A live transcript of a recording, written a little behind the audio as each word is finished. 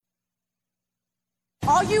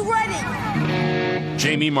Are you ready?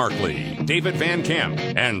 Jamie Markley, David Van Camp,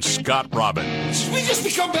 and Scott Robbins. We just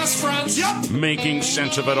become best friends. Yep. Making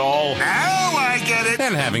sense of it all. Now I get it.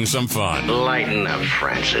 And having some fun. Lighten up,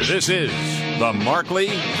 Francis. This is the Markley,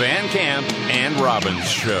 Van Camp, and Robbins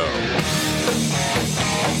Show.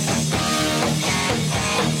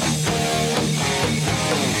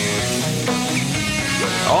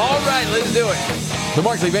 All right, let's do it. The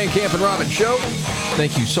Markley, Van Camp, and Robbins Show.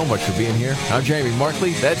 Thank you so much for being here. I'm Jamie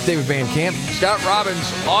Markley. That's David Van Camp. Scott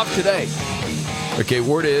Robbins off today. Okay,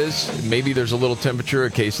 word is maybe there's a little temperature, a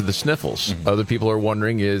case of the sniffles. Mm-hmm. Other people are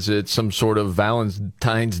wondering, is it some sort of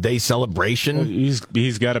Valentine's Day celebration? Well,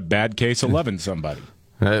 he's got a bad case of loving somebody.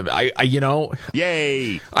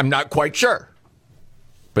 Yay! I'm not quite sure.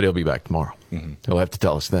 But he'll be back tomorrow. Mm-hmm. He'll have to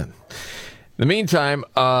tell us then. In the meantime,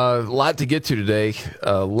 a lot to get to today.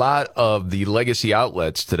 A lot of the legacy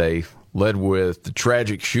outlets today led with the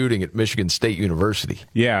tragic shooting at Michigan State University.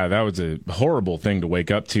 Yeah, that was a horrible thing to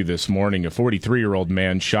wake up to this morning. A 43-year-old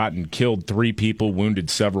man shot and killed 3 people, wounded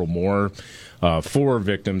several more. 4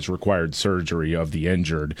 victims required surgery of the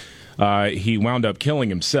injured. He wound up killing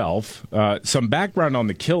himself. Some background on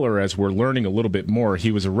the killer as we're learning a little bit more.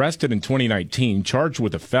 He was arrested in 2019, charged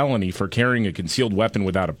with a felony for carrying a concealed weapon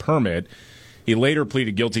without a permit. He later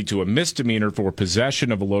pleaded guilty to a misdemeanor for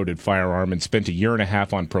possession of a loaded firearm and spent a year and a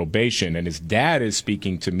half on probation. And his dad is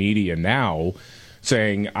speaking to media now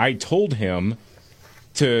saying, I told him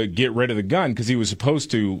to get rid of the gun because he was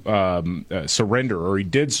supposed to surrender, or he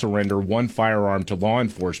did surrender one firearm to law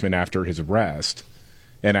enforcement after his arrest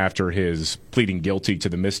and after his pleading guilty to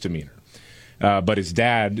the misdemeanor. But his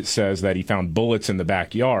dad says that he found bullets in the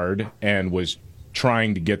backyard and was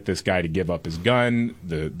trying to get this guy to give up his gun.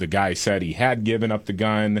 The guy said he had given up the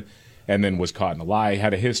gun and then was caught in a lie.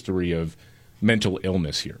 Had a history of mental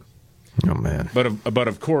illness here. Oh, man. But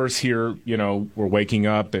of course, here, we're waking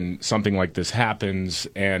up and something like this happens,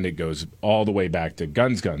 and it goes all the way back to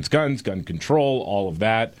guns, gun control, all of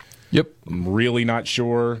that. Yep. I'm really not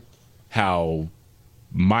sure how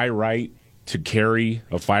my right to carry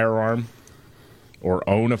a firearm or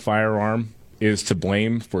own a firearm is to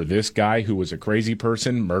blame for this guy who was a crazy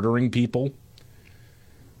person murdering people.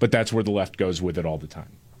 But that's where the left goes with it all the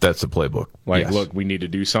time. That's the playbook. Yes. Look, we need to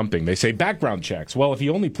do something. They say background checks. Well, if he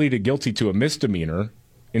only pleaded guilty to a misdemeanor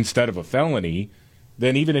instead of a felony,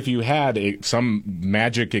 then even if you had some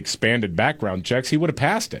magic expanded background checks, he would have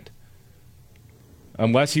passed it.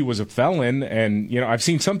 Unless he was a felon, and I've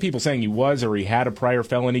seen some people saying he was, or he had a prior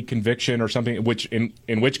felony conviction or something, which in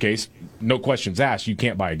which case, no questions asked, you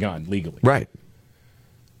can't buy a gun legally. Right.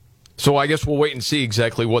 So I guess we'll wait and see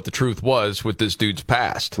exactly what the truth was with this dude's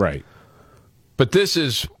past. Right. But this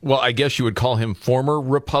is, I guess you would call him former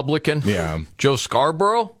Republican? Yeah. Joe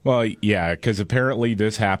Scarborough? Well, yeah, because apparently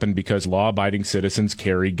this happened because law-abiding citizens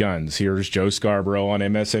carry guns. Here's Joe Scarborough on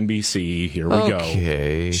MSNBC. Here we go.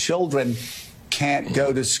 Okay. Children can't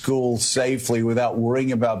go to school safely without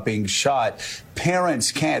worrying about being shot.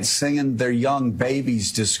 Parents can't send their young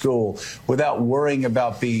babies to school without worrying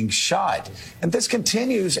about being shot. And this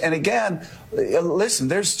continues. And again, listen,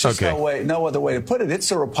 there's just no other way to put it. It's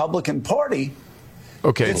the Republican Party.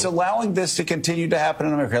 Okay. It's allowing this to continue to happen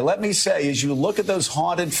in America. Let me say, as you look at those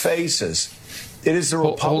haunted faces, it is the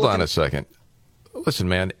Republican. Hold on a second. Listen,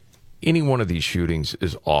 man, any one of these shootings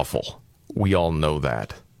is awful. We all know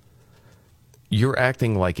that. You're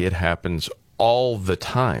acting like it happens all the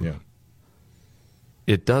time. Yeah.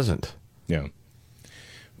 It doesn't. Yeah.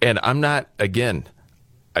 And I'm not, again,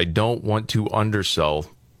 I don't want to undersell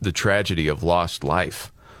the tragedy of lost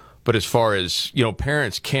life. But as far as,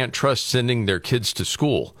 parents can't trust sending their kids to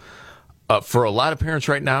school. For a lot of parents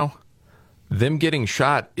right now, them getting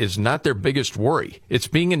shot is not their biggest worry. It's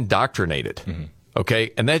being indoctrinated. Mm-hmm.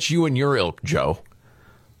 Okay? And that's you and your ilk, Joe.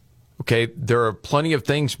 Okay, there are plenty of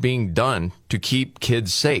things being done to keep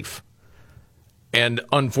kids safe. And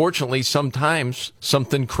unfortunately, sometimes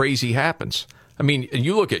something crazy happens. I mean,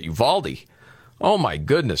 you look at Uvalde. Oh, my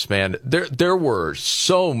goodness, man. There were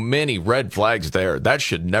so many red flags there. That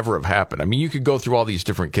should never have happened. I mean, you could go through all these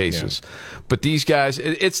different cases. Yeah. But these guys,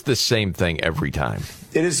 it's the same thing every time.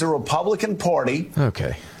 It is the Republican Party.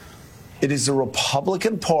 Okay. It is the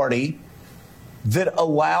Republican Party that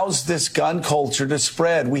allows this gun culture to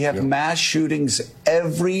spread. We have mass shootings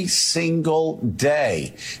every single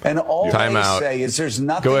day. And all they say is there's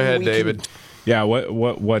nothing. Go ahead, David. Yeah,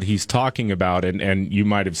 what he's talking about, and you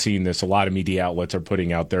might have seen this, a lot of media outlets are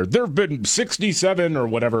putting out there have been 67 or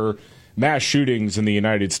whatever mass shootings in the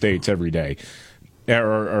United States every day.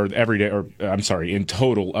 Or every day, or I'm sorry, in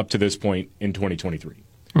total up to this point in 2023.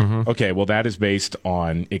 Mm-hmm. Okay, well, that is based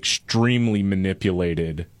on extremely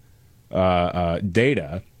manipulated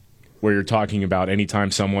data where you're talking about anytime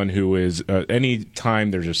there's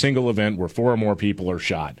a single event where 4 or more people are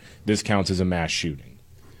shot, this counts as a mass shooting.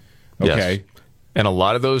 Okay. Yes. And a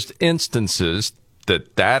lot of those instances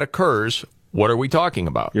that occurs, what are we talking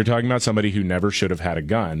about? You're talking about somebody who never should have had a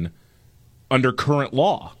gun under current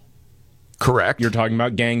law. Correct. You're talking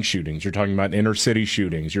about gang shootings. You're talking about inner city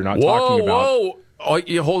shootings. You're not talking about... Whoa! Oh,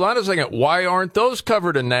 hold on a second. Why aren't those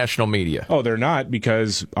covered in national media? Oh, they're not,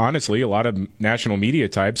 because honestly, a lot of national media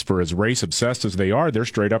types, for as race obsessed as they are, they're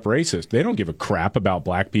straight up racist. They don't give a crap about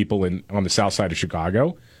black people on the south side of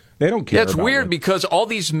Chicago. They don't care. That's weird, because all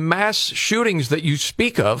these mass shootings that you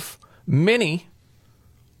speak of, many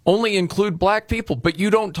only include black people, but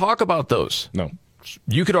you don't talk about those. No.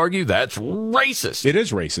 You could argue that's racist. It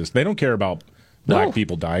is racist. They don't care about black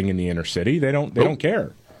people dying in the inner city. They don't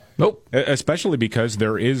care. Nope. Especially because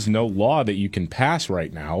there is no law that you can pass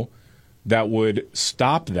right now that would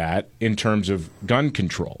stop that in terms of gun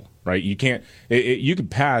control, right? You can't. You can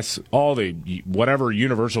pass all the whatever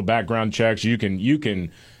universal background checks. You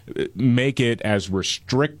can make it as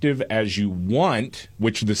restrictive as you want,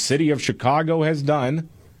 which the city of Chicago has done,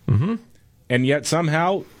 and yet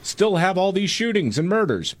somehow still have all these shootings and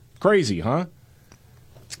murders. Crazy, huh?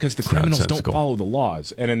 It's because the criminals don't follow the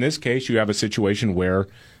laws. And in this case, you have a situation where,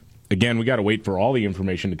 again, we got to wait for all the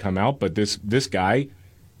information to come out, but this guy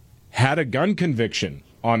had a gun conviction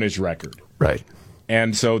on his record. Right.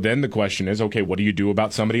 And so then the question is, okay, what do you do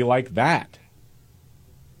about somebody like that?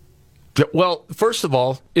 Well, first of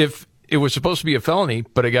all, if it was supposed to be a felony,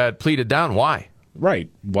 but it got pleaded down, why? Right.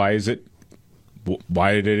 Why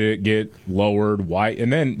did it get lowered? Why?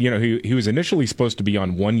 And then, he was initially supposed to be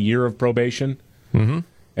on 1 year of probation, and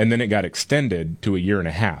then it got extended to 1.5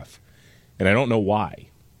 years. And I don't know why.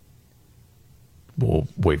 We'll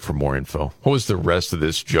wait for more info. What was the rest of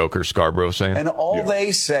this Joker Scarborough saying? And all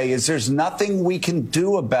they say is there's nothing we can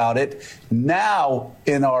do about it. Now,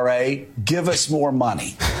 NRA, give us more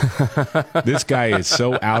money. This guy is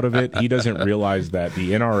so out of it, he doesn't realize that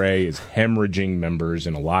the NRA is hemorrhaging members,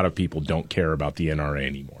 and a lot of people don't care about the NRA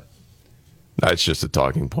anymore. That's just a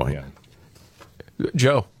talking point. Yeah.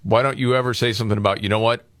 Joe, why don't you ever say something about, you know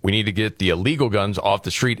what, we need to get the illegal guns off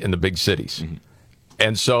the street in the big cities? Mm-hmm.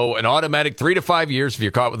 And so an automatic 3 to 5 years if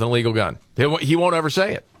you're caught with an illegal gun. He won't ever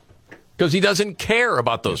say it because he doesn't care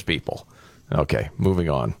about those people. Okay, moving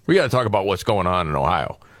on. We got to talk about what's going on in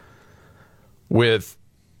Ohio with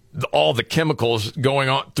all the chemicals going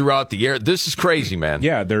on throughout the air. This is crazy, man.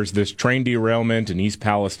 Yeah, there's this train derailment in East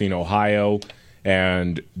Palestine, Ohio,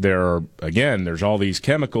 and there's all these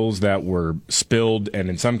chemicals that were spilled and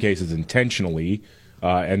in some cases intentionally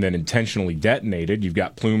and then intentionally detonated. You've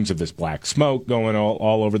got plumes of this black smoke going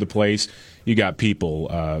all over the place. You got people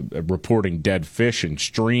reporting dead fish in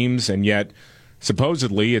streams, and yet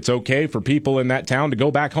supposedly it's okay for people in that town to go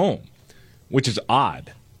back home, which is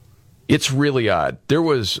odd. It's really odd. There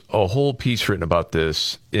was a whole piece written about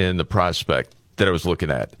this in the Prospect that I was looking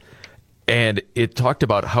at, and it talked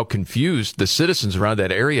about how confused the citizens around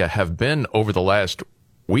that area have been over the last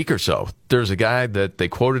week or so. There's a guy that they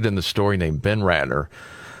quoted in the story named Ben Ratner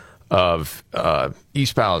of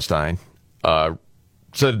East Palestine,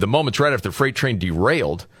 said the moments right after the freight train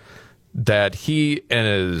derailed that he and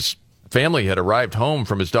his family had arrived home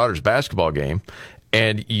from his daughter's basketball game,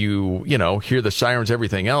 and you hear the sirens,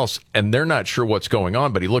 everything else, and they're not sure what's going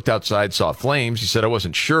on, but he looked outside, saw flames. He said, I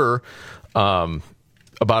wasn't sure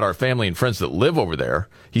about our family and friends that live over there.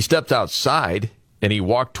 He stepped outside and he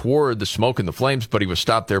walked toward the smoke and the flames, but he was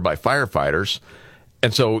stopped there by firefighters.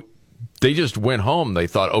 And so they just went home. They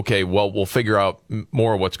thought, okay, well, we'll figure out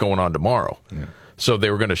more of what's going on tomorrow. Yeah. So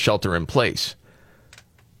they were going to shelter in place.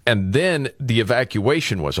 And then the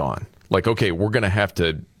evacuation was on. Like, okay, we're going to have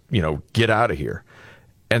to, get out of here.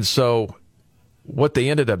 And so what they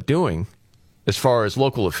ended up doing, as far as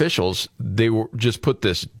local officials, they were just put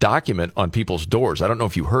this document on people's doors. I don't know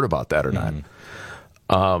if you heard about that or not.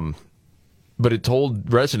 But it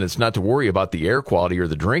told residents not to worry about the air quality or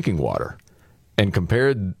the drinking water, and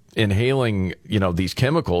compared inhaling, these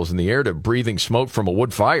chemicals in the air to breathing smoke from a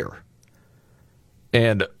wood fire.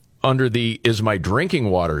 And under the "is my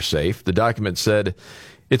drinking water safe?" the document said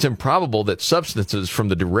it's improbable that substances from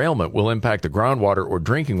the derailment will impact the groundwater or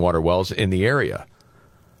drinking water wells in the area.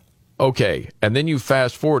 Okay, and then you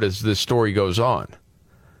fast forward as this story goes on.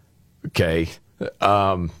 Okay,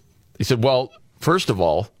 he said, well, first of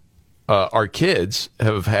all, our kids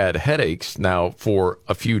have had headaches now for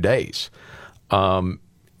a few days,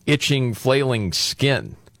 itching, flailing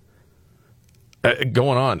skin.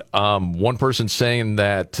 Going on. One person saying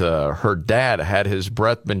that her dad had his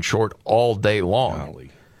breath been short all day long.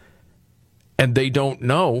 Golly. And they don't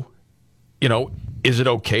know is it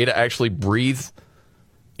okay to actually breathe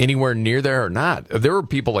anywhere near there or not? There were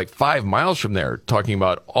people like 5 miles from there talking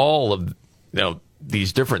about all of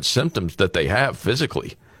these different symptoms that they have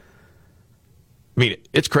physically. I mean,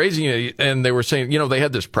 it's crazy. And they were saying, they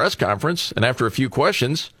had this press conference, and after a few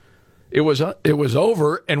questions, it was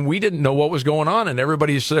over, and we didn't know what was going on. And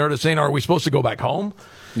everybody started saying, are we supposed to go back home?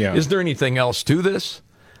 Yeah. Is there anything else to this?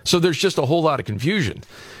 So there's just a whole lot of confusion.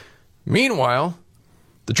 Meanwhile,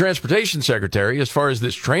 the transportation secretary, as far as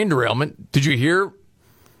this train derailment, did you hear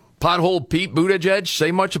Pothole Pete Buttigieg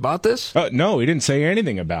say much about this? No, he didn't say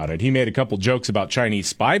anything about it. He made a couple jokes about Chinese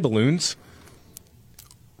spy balloons.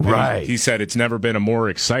 Right. He said it's never been a more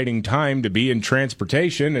exciting time to be in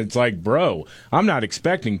transportation. It's like, bro, I'm not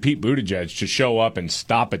expecting Pete Buttigieg to show up and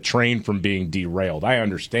stop a train from being derailed. I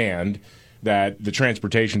understand that the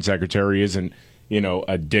transportation secretary isn't,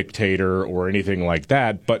 a dictator or anything like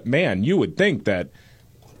that. But, man, you would think that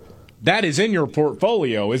is in your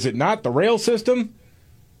portfolio, is it not, the rail system?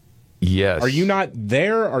 Yes. Are you not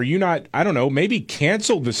there? Are you not, I don't know, maybe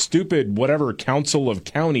cancel the stupid whatever Council of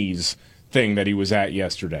Counties thing that he was at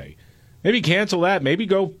yesterday. Maybe cancel that. Maybe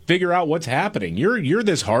go figure out what's happening. You're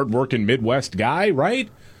this hardworking Midwest guy, right?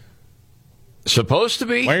 Supposed to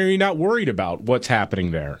be. Why are you not worried about what's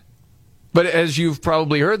happening there? But as you've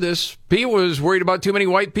probably heard this, Pete was worried about too many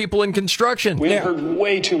white people in construction. We have heard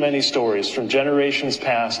way too many stories from generations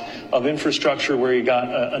past of infrastructure where you got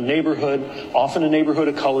a neighborhood, often a neighborhood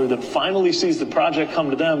of color, that finally sees the project come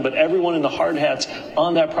to them, but everyone in the hard hats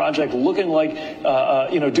on that project looking like,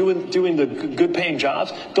 doing the good-paying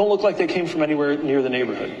jobs, don't look like they came from anywhere near the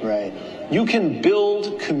neighborhood. Right. You can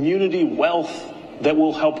build community wealth that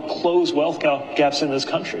will help close wealth gaps in this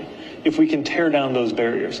country if we can tear down those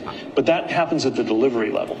barriers. But that happens at the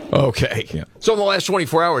delivery level. Okay. Yeah. So in the last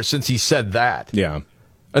 24 hours since he said that,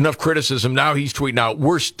 enough criticism, now he's tweeting out,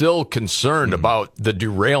 we're still concerned about the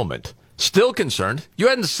derailment. Still concerned. You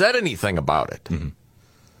hadn't said anything about it. Mm-hmm.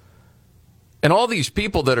 And all these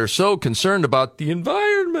people that are so concerned about the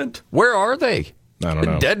environment, where are they? I don't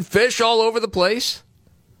know. Dead fish all over the place?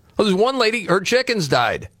 Well, there's one lady, her chickens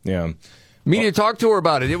died. Yeah. Media talked to her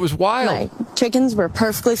about it. It was wild. My chickens were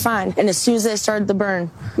perfectly fine. And as soon as they started to burn,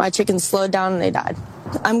 my chickens slowed down and they died.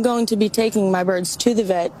 I'm going to be taking my birds to the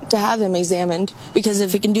vet to have them examined, because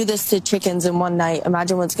if we can do this to chickens in one night,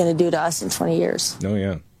 imagine what it's going to do to us in 20 years. Oh,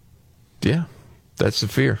 yeah. Yeah, that's the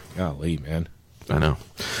fear. Golly, man. I know.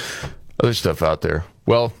 Other stuff out there.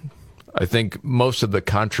 Well, I think most of the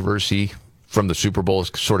controversy from the Super Bowl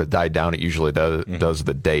has sort of died down. It usually does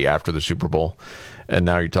the day after the Super Bowl. And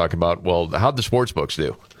now you're talking about, well, how'd the sports books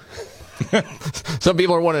do? Some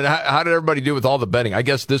people are wondering, how did everybody do with all the betting? I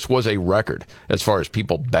guess this was a record as far as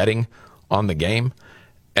people betting on the game.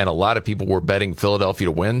 And a lot of people were betting Philadelphia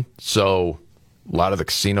to win. So a lot of the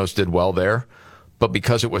casinos did well there. But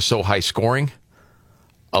because it was so high scoring,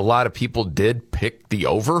 a lot of people did pick the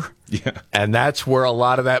over. Yeah. And that's where a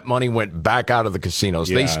lot of that money went back out of the casinos.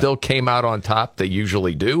 Yeah. They still came out on top. They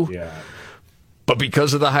usually do. Yeah. But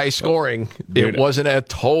because of the high scoring, it wasn't a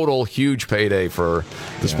total huge payday for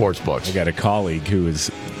the sports books. I got a colleague who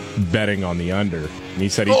was betting on the under, and he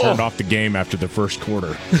said he turned off the game after the first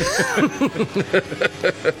quarter.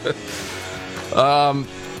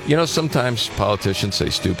 Sometimes politicians say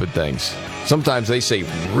stupid things. Sometimes they say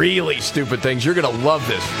really stupid things. You're going to love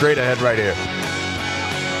this. Straight ahead right here.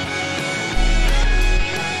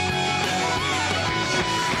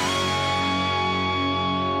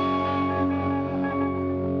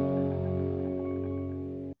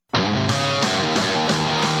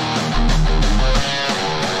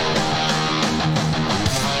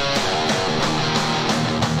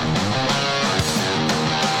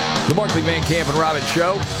 The Markley, Van Camp, and Robbins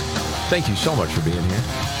Show. Thank you so much for being here.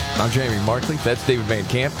 I'm Jamie Markley. That's David Van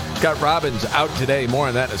Camp. Scott Robbins out today. More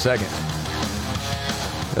on that in a second.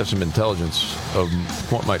 Have some intelligence of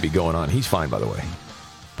what might be going on. He's fine, by the way.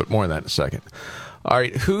 But more on that in a second. All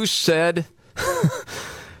right. Who said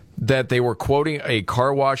that they were quoting a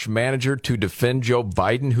car wash manager to defend Joe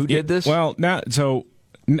Biden? Who did this? Well, now, so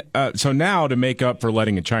now to make up for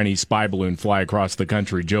letting a Chinese spy balloon fly across the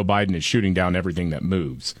country, Joe Biden is shooting down everything that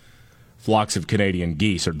moves. Flocks of Canadian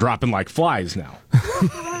geese are dropping like flies now.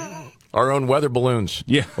 Our own weather balloons.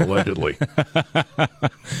 Yeah. Allegedly.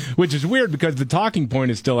 Which is weird because the talking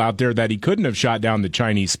point is still out there that he couldn't have shot down the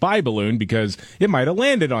Chinese spy balloon because it might have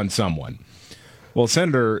landed on someone. Well,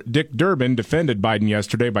 Senator Dick Durbin defended Biden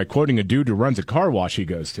yesterday by quoting a dude who runs a car wash he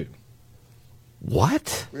goes to.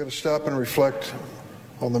 What? We got to stop and reflect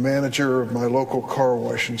on the manager of my local car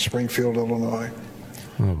wash in Springfield, Illinois.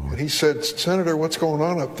 And he said, Senator, what's going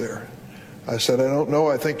on up there? I said, I don't know.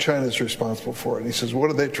 I think China's responsible for it. And he says, what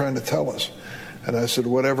are they trying to tell us? And I said,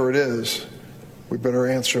 whatever it is, we better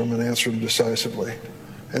answer them and answer them decisively.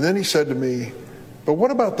 And then he said to me, but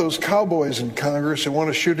what about those cowboys in Congress who want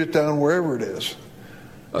to shoot it down wherever it is?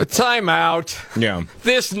 Time out. Yeah.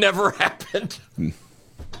 This never happened.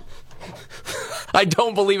 I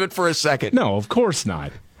don't believe it for a second. No, of course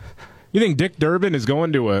not. You think Dick Durbin is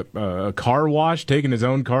going to a car wash, taking his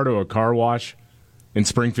own car to a car wash in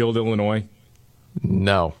Springfield, Illinois?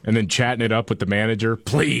 No. And then chatting it up with the manager?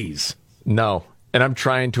 Please. No. And I'm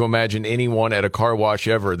trying to imagine anyone at a car wash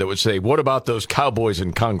ever that would say, what about those cowboys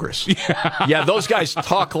in Congress? Yeah, those guys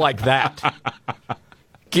talk like that.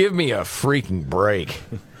 Give me a freaking break.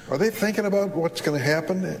 Are they thinking about what's going to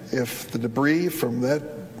happen if the debris from that,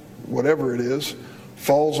 whatever it is,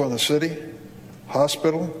 falls on a city,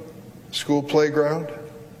 hospital, school playground?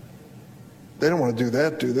 They don't want to do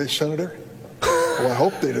that, do they, Senator? Well, I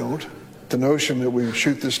hope they don't. The notion that we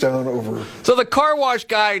shoot this down over... So the car wash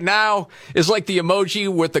guy now is like the emoji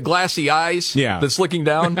with the glassy eyes that's looking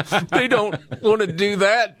down. They don't want to do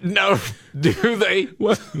that? No, do they?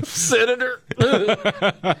 Senator?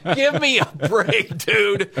 Give me a break,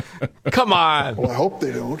 dude. Come on. Well, I hope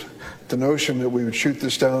they don't. The notion that we would shoot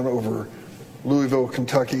this down over Louisville,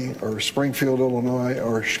 Kentucky, or Springfield, Illinois,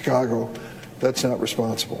 or Chicago, that's not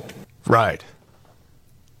responsible. Right.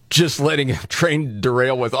 Just letting a train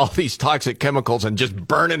derail with all these toxic chemicals and just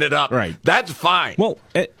burning it up. Right. That's fine. Well,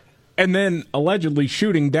 and then allegedly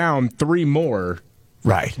shooting down 3 more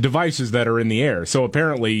devices that are in the air. So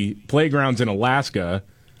apparently playgrounds in Alaska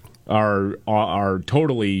are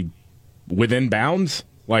totally within bounds.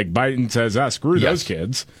 Like Biden says, screw those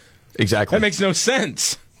kids. Exactly. That makes no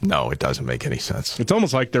sense. No, it doesn't make any sense. It's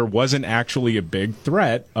almost like there wasn't actually a big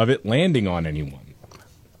threat of it landing on anyone.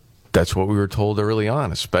 That's what we were told early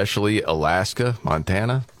on, especially Alaska,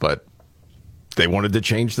 Montana, but they wanted to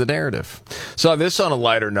change the narrative. Saw this on a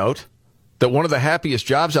lighter note, that one of the happiest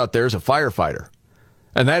jobs out there is a firefighter.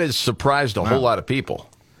 And that has surprised a whole lot of people.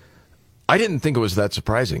 I didn't think it was that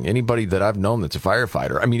surprising. Anybody that I've known that's a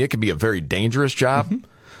firefighter, I mean, it can be a very dangerous job. Mm-hmm.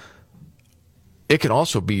 It can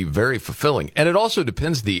also be very fulfilling. And it also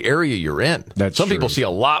depends the area you're in. Some people see a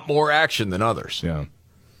lot more action than others. Yeah.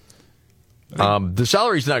 The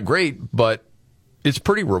salary's not great, but it's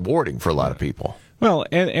pretty rewarding for a lot of people. Well,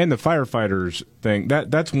 and the firefighters thing,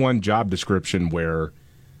 that's one job description where,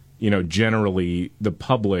 generally the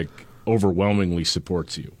public overwhelmingly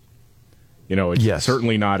supports you. It's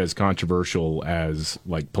certainly not as controversial as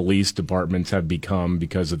like police departments have become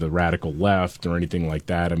because of the radical left or anything like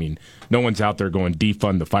that. I mean, no one's out there going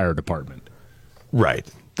defund the fire department. Right.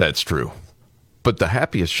 That's true. But the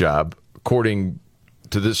happiest job, according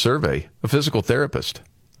to this survey, a physical therapist.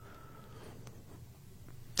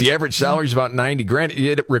 The average salary is about $90,000.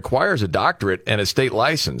 It requires a doctorate and a state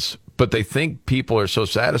license, but they think people are so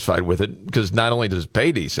satisfied with it because not only does it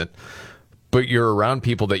pay decent, but you're around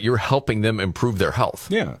people that you're helping them improve their health.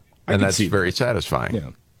 Yeah. And that's very satisfying. Yeah.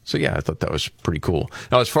 So, yeah, I thought that was pretty cool.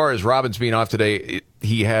 Now, as far as Robbins being off today,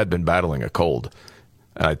 he had been battling a cold.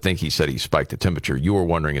 And I think he said he spiked the temperature. You were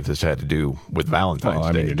wondering if this had to do with Valentine's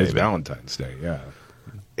Day. I mean, it is Valentine's Day, yeah.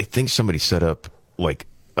 I think somebody set up like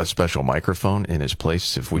a special microphone in his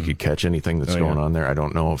place if we could catch anything that's going on there. I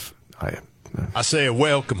don't know if I say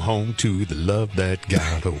welcome home to the love that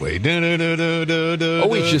got away.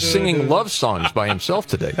 Oh, he's just singing love songs by himself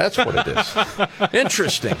today. That's what it is.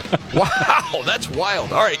 Interesting. Wow, that's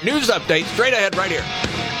wild. All right, news update straight ahead right here.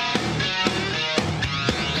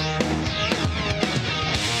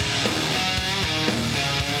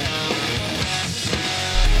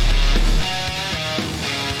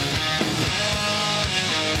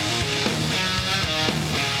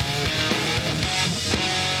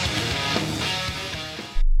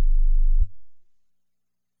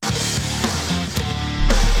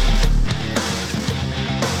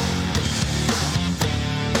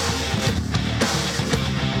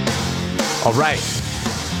 All right.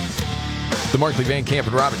 The Markley, Van Camp,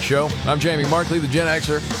 and Robbins Show. I'm Jamie Markley, the Gen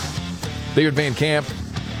Xer. David Van Camp,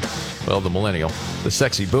 well, the millennial, the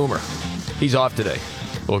sexy boomer. He's off today.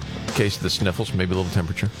 Well, in case of the sniffles, maybe a little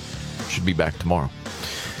temperature. Should be back tomorrow.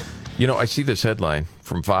 I see this headline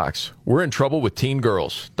from Fox. We're in trouble with teen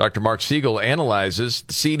girls. Dr. Mark Siegel analyzes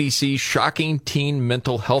the CDC's shocking teen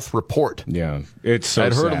mental health report. Yeah, it's so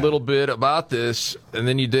I'd heard sad. a little bit about this, and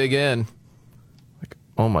then you dig in. Like,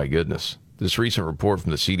 oh, my goodness. This recent report from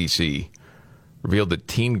the CDC revealed that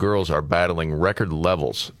teen girls are battling record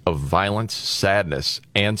levels of violence, sadness,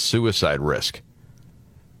 and suicide risk.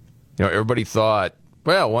 Everybody thought,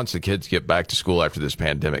 well, once the kids get back to school after this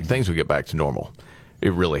pandemic, things will get back to normal.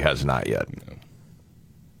 It really has not yet.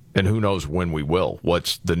 And who knows when we will?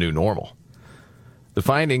 What's the new normal? The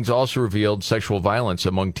findings also revealed sexual violence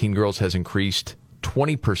among teen girls has increased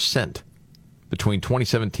 20% between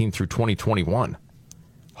 2017 through 2021.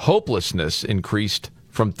 Hopelessness increased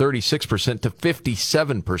from 36% to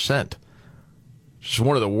 57%. It's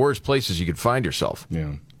one of the worst places you could find yourself.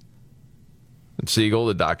 Yeah. And Siegel,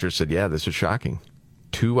 the doctor, said, yeah, this is shocking.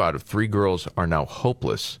 2 out of 3 girls are now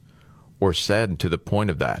hopeless or saddened to the point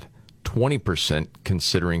of that. 20%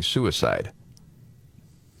 considering suicide.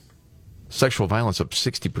 Sexual violence up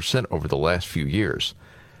 60% over the last few years.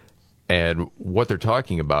 And what they're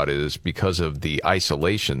talking about is because of the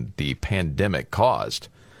isolation the pandemic caused,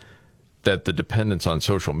 that the dependence on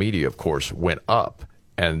social media, of course, went up,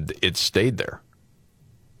 and it stayed there.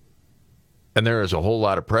 And there is a whole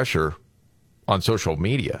lot of pressure on social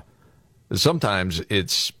media. Sometimes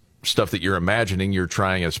it's stuff that you're imagining, you're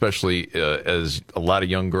trying, especially as a lot of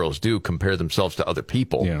young girls do, compare themselves to other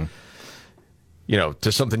people. Yeah. You know,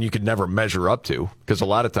 to something you could never measure up to, because a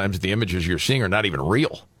lot of times the images you're seeing are not even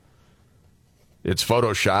real. It's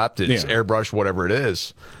photoshopped, it's airbrushed, whatever it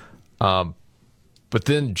is. But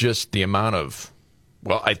then just the amount of,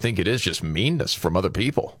 well, I think it is just meanness from other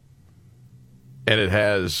people. And it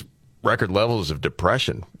has record levels of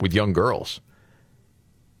depression with young girls.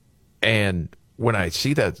 And when I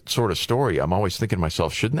see that sort of story, I'm always thinking to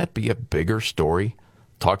myself, shouldn't that be a bigger story,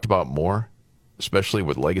 talked about more, especially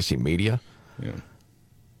with legacy media?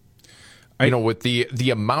 Yeah. With the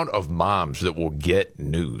amount of moms that will get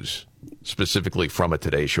news, specifically from a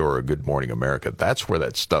Today Show or a Good Morning America, that's where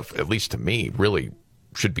that stuff, at least to me, really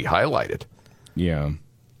should be highlighted. Yeah.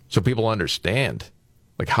 So people understand,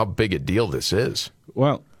 like, how big a deal this is.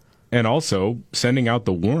 Well, and also sending out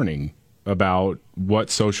the warning about what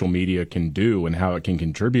social media can do and how it can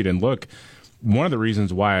contribute. And look, one of the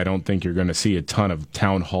reasons why I don't think you're going to see a ton of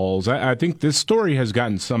town halls, I think this story has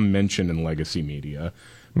gotten some mention in legacy media,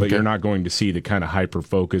 but you're not going to see the kind of hyper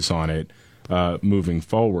focus on it moving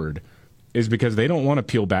forward, is because they don't want to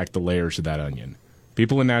peel back the layers of that onion.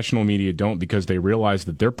 People in national media don't, because they realize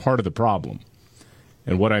that they're part of the problem.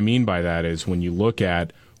 And what I mean by that is when you look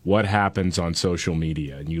at what happens on social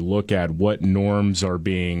media and you look at what norms are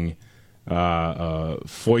being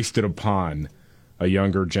foisted upon a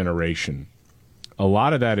younger generation, a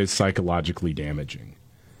lot of that is psychologically damaging.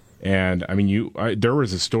 And I mean, there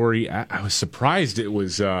was a story, I was surprised it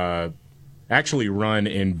was actually run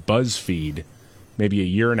in BuzzFeed maybe a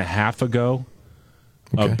year and a half ago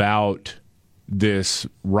about this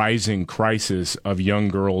rising crisis of young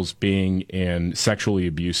girls being in sexually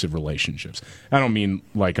abusive relationships. I don't mean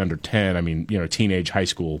like under 10, I mean, teenage high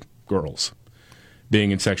school girls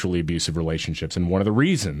being in sexually abusive relationships. And one of the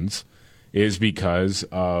reasons is because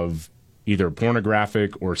of either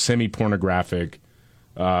pornographic or semi-pornographic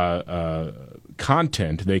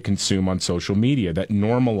content they consume on social media that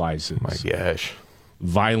normalizes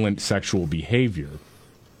violent sexual behavior.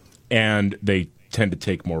 And they tend to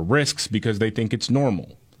take more risks because they think it's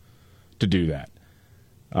normal to do that.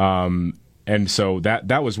 And so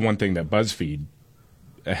that was one thing that BuzzFeed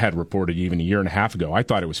had reported even a year and a half ago. I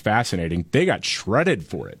thought it was fascinating. They got shredded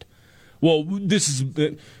for it. Well,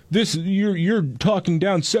 you're talking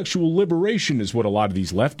down sexual liberation is what a lot of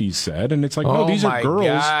these lefties said, and it's like, no, these are girls.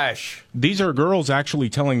 Gosh. These are girls actually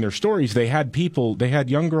telling their stories. They had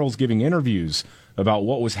young girls giving interviews about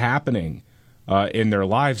what was happening in their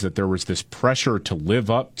lives, that there was this pressure to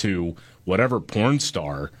live up to whatever porn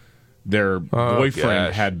star their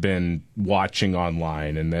boyfriend had been watching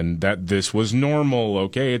online, and then that this was normal.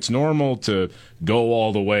 Okay, it's normal to go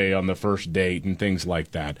all the way on the first date and things like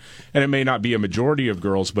that. And it may not be a majority of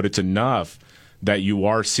girls, but it's enough that you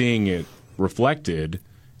are seeing it reflected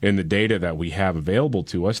in the data that we have available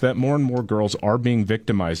to us, that more and more girls are being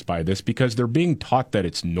victimized by this because they're being taught that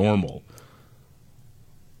it's normal.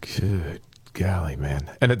 Good golly, man.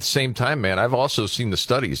 And at the same time, man, I've also seen the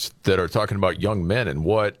studies that are talking about young men and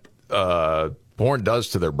what porn does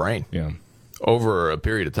to their brain over a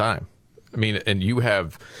period of time. I mean, and you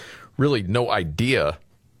have really no idea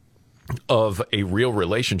of a real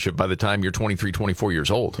relationship by the time you're 23, 24 years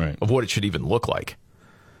old, of what it should even look like.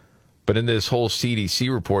 But in this whole CDC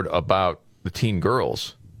report about the teen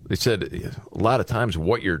girls, they said a lot of times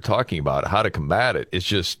what you're talking about, how to combat it, is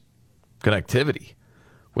just connectivity,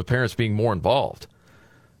 with parents being more involved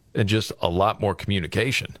and just a lot more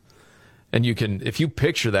communication. And you can, if you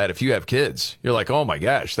picture that, if you have kids, you're like, oh my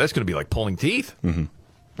gosh, that's going to be like pulling teeth.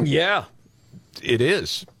 Mm-hmm. Yeah, it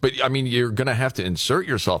is. But I mean, you're going to have to insert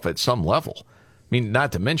yourself at some level. I mean,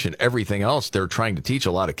 not to mention everything else they're trying to teach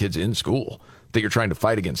a lot of kids in school, that you're trying to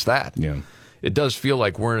fight against that. Yeah. It does feel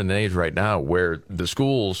like we're in an age right now where the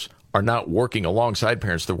schools are not working alongside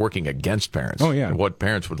parents, they're working against parents. Oh, yeah. And what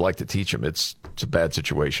parents would like to teach them. It's a bad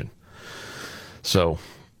situation. So,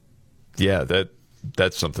 yeah,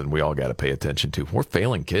 that's something we all got to pay attention to. We're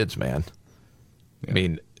failing kids, man. Yeah. I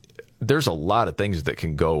mean, there's a lot of things that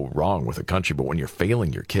can go wrong with a country, but when you're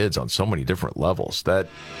failing your kids on so many different levels,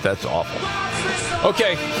 that's awful.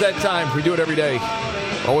 Okay, it's that time. We do it every day.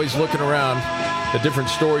 Always looking around at different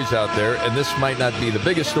stories out there, and this might not be the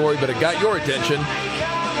biggest story, but it got your attention.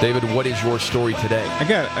 David, what is your story today? I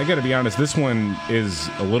got to be honest. This one is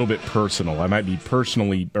a little bit personal. I might be personal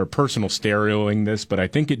stereoing this, but I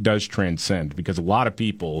think it does transcend because a lot of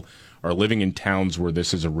people are living in towns where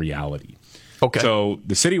this is a reality. Okay. So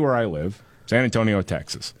the city where I live, San Antonio,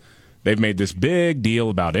 Texas, they've made this big deal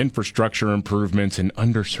about infrastructure improvements in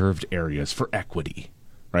underserved areas for equity,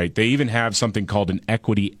 right? They even have something called an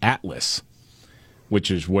equity atlas,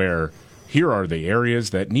 which is where here are the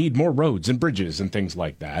areas that need more roads and bridges and things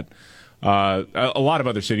like that. A lot of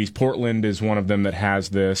other cities, Portland is one of them that has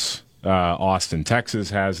this. Austin,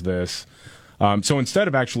 Texas has this. So instead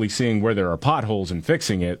of actually seeing where there are potholes and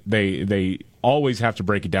fixing it, they always have to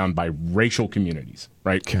break it down by racial communities,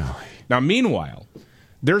 right? Golly. Now, meanwhile,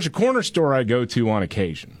 there's a corner store I go to on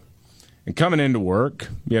occasion. And coming into work,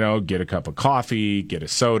 get a cup of coffee, get a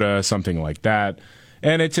soda, something like that.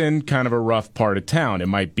 And it's in kind of a rough part of town. It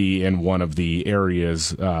might be in one of the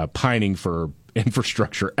areas pining for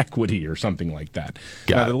infrastructure equity or something like that.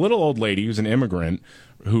 Now, the little old lady who's an immigrant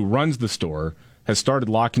who runs the store has started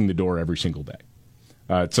locking the door every single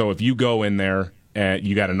day. So if you go in there,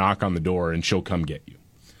 you got to knock on the door and she'll come get you.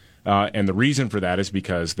 And the reason for that is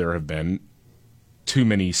because there have been too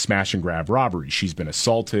many smash and grab robberies. She's been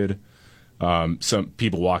assaulted. Some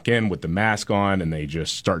people walk in with the mask on and they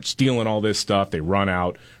just start stealing all this stuff. They run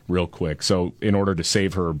out real quick. So in order to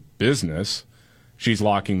save her business, she's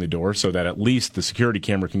locking the door so that at least the security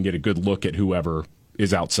camera can get a good look at whoever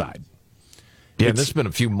is outside. Yeah, this has been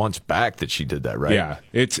a few months back that she did that, right? Yeah,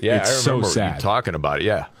 it's I so remember sad. You talking about it,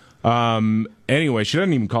 yeah. Anyway, she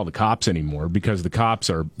doesn't even call the cops anymore because the cops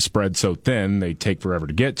are spread so thin they take forever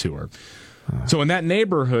to get to her. So in that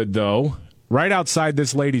neighborhood, though, right outside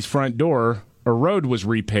this lady's front door, a road was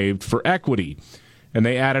repaved for equity, and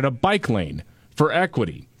they added a bike lane for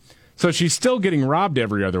equity. So she's still getting robbed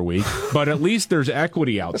every other week, but at least there's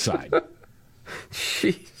equity outside.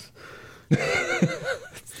 Jeez.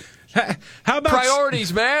 How about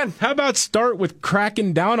priorities, man? How about start with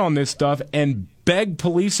cracking down on this stuff and beg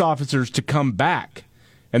police officers to come back?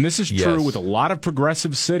 And this is true with a lot of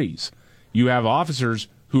progressive cities. You have officers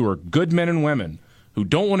who are good men and women who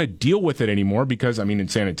don't want to deal with it anymore because, in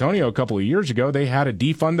San Antonio a couple of years ago, they had a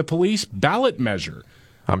defund the police ballot measure.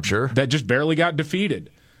 I'm sure. That just barely got defeated.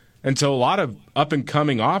 And so a lot of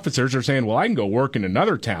up-and-coming officers are saying, well, I can go work in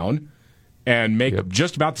another town and make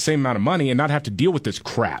just about the same amount of money and not have to deal with this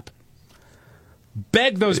crap.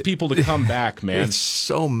 Beg those people to come back, man. It's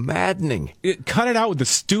so maddening. Cut it out with the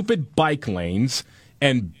stupid bike lanes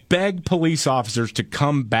and beg police officers to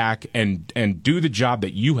come back and do the job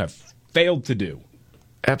that you have failed to do.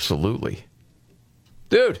 Absolutely.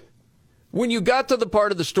 Dude, when you got to the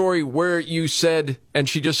part of the story where you said, and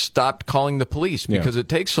she just stopped calling the police because it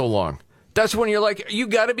takes so long, that's when you're like, you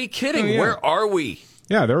got to be kidding. Oh, yeah. Where are we?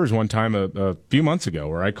 Yeah, there was one time a few months ago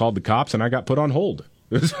where I called the cops and I got put on hold.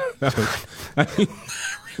 I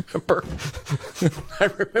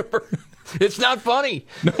remember. It's not funny.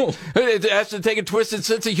 No. It has to take a twisted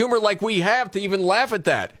sense of humor like we have to even laugh at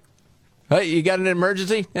that. Hey, you got an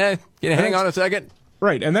emergency? Can you hang on a second?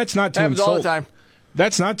 Right, and that's not to happens insult. All the time.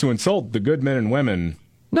 That's not to insult the good men and women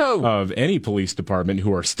of any police department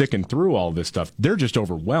who are sticking through all this stuff. They're just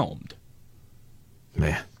overwhelmed.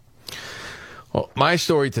 Man. Well, my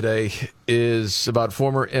story today is about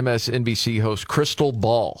former MSNBC host Crystal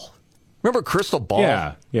Ball. Remember Crystal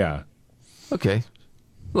Ball? Yeah. Okay.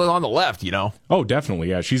 Well, on the left, Oh, definitely,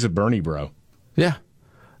 yeah. She's a Bernie bro. Yeah.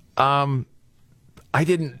 I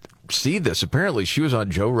didn't see this. Apparently, she was on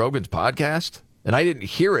Joe Rogan's podcast, and I didn't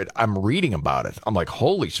hear it. I'm reading about it. I'm like,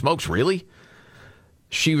 holy smokes, really?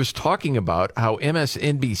 She was talking about how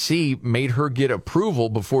MSNBC made her get approval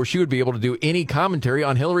before she would be able to do any commentary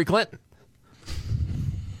on Hillary Clinton.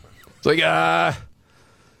 It's like,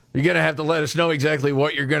 you're going to have to let us know exactly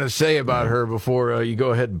what you're going to say about her before you go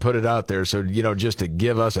ahead and put it out there. So, just to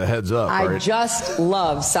give us a heads up. I right? just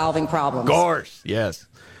love solving problems. Of course, yes.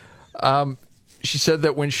 She said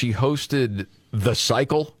that when she hosted The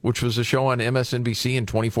Cycle, which was a show on MSNBC in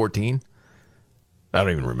 2014, I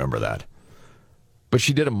don't even remember that. But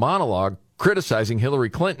she did a monologue criticizing Hillary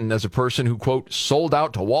Clinton as a person who, quote, sold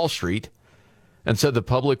out to Wall Street and said the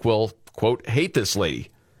public will, quote, hate this lady.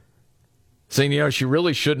 saying, she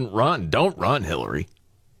really shouldn't run. Don't run, Hillary.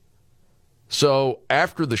 So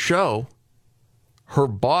after the show, her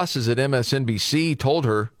bosses at MSNBC told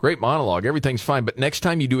her, great monologue, everything's fine, but next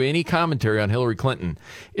time you do any commentary on Hillary Clinton,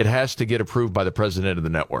 it has to get approved by the president of the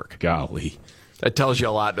network. Golly. That tells you a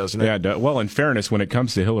lot, doesn't it? Yeah, well, in fairness, when it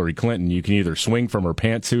comes to Hillary Clinton, you can either swing from her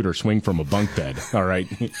pantsuit or swing from a bunk bed. All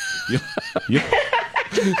right? Even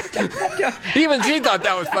she thought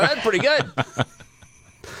that was fun. That's pretty good.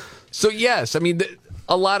 So, yes,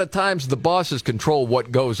 a lot of times the bosses control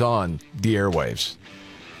what goes on the airwaves.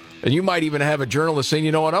 And you might even have a journalist saying,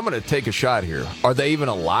 you know what, I'm going to take a shot here. Are they even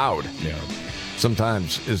allowed? Yeah.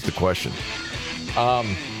 Sometimes is the question.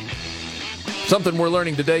 Something we're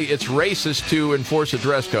learning today, it's racist to enforce a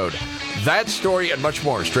dress code. That story and much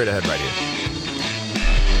more straight ahead right here.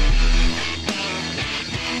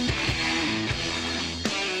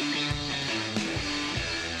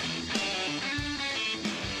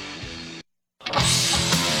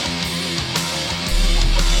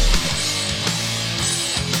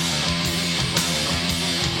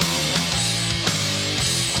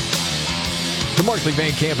 The Markley,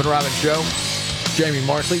 Van Camp, and Robbins Show. Jamie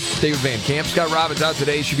Markley, David Van Camp. Scott Robbins out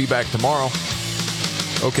today. Should be back tomorrow.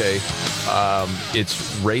 Okay.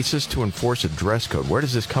 It's racist to enforce a dress code. Where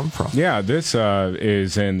does this come from? Yeah, this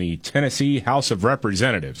is in the Tennessee House of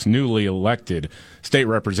Representatives. Newly elected state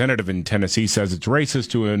representative in Tennessee says it's racist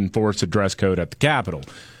to enforce a dress code at the Capitol.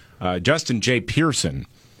 Justin J. Pearson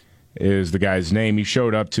is the guy's name. He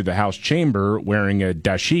showed up to the House chamber wearing a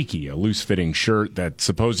dashiki, a loose-fitting shirt that's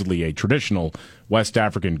supposedly a traditional West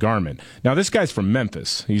African garment. Now, this guy's from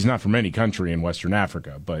Memphis. He's not from any country in Western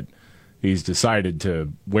Africa, but he's decided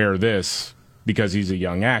to wear this because he's a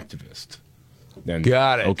young activist. And,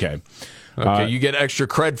 got it. Okay. Okay, you get extra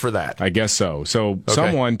cred for that. I guess so. So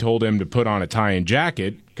someone told him to put on a tie and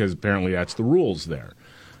jacket because apparently that's the rules there.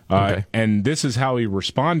 And this is how he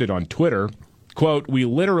responded on Twitter. Quote, "We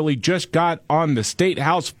literally just got on the state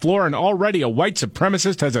house floor and already a white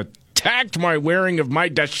supremacist has attacked my wearing of my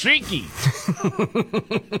dashiki."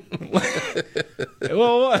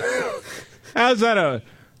 Well, how's that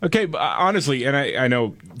okay, honestly, and I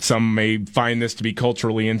know some may find this to be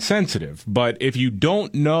culturally insensitive, but if you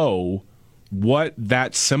don't know what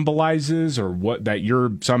that symbolizes or what that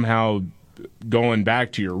you're somehow going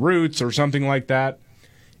back to your roots or something like that,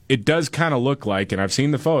 it does kind of look like, and I've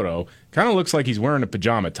seen the photo, kind of looks like he's wearing a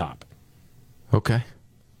pajama top. Okay.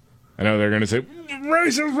 I know they're going to say,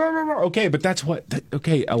 racist, okay, but that's what,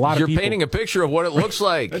 a lot of people. You're painting a picture of what it looks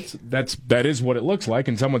like. That is what it looks like,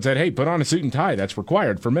 and someone said, hey, put on a suit and tie, that's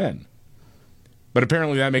required for men. But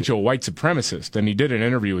apparently that makes you a white supremacist, and he did an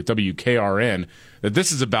interview with WKRN that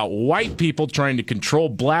this is about white people trying to control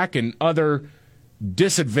black and other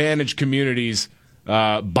disadvantaged communities'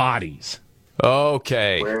 bodies.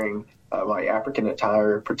 Okay. Wearing my African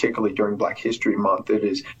attire, particularly during Black History Month, it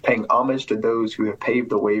is paying homage to those who have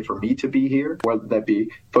paved the way for me to be here, whether that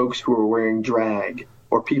be folks who are wearing drag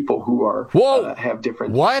or people who are have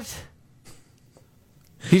different. What?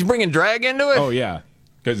 He's bringing drag into it? Oh, yeah,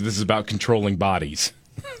 because this is about controlling bodies.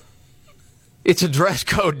 It's a dress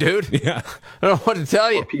code, dude. Yeah. I don't know what to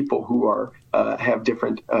tell you. Or people who are have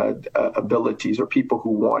different abilities, or people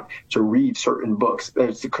who want to read certain books.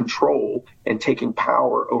 There's the control and taking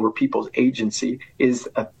power over people's agency is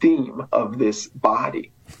a theme of this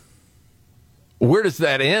body. Where does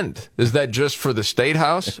that end? Is that just for the State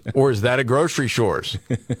House, or is that a grocery stores?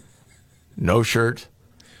 No shirt,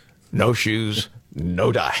 no shoes,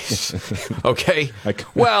 no dice. Okay.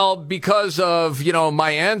 Well, because of,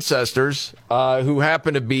 my ancestors who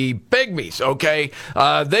happen to be pygmies, okay,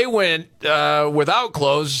 they went without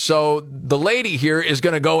clothes, so the lady here is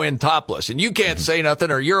going to go in topless, and you can't say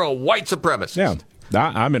nothing or you're a white supremacist.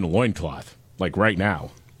 Yeah. I'm in a loincloth, like right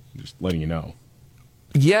now, just letting you know.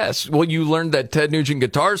 Yes. Well, you learned that Ted Nugent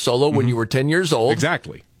guitar solo when you were 10 years old.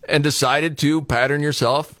 Exactly. And decided to pattern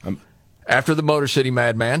yourself after the Motor City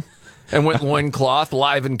Madman. And went loincloth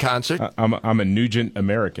live in concert. I'm a Nugent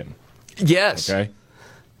American. Yes. Okay.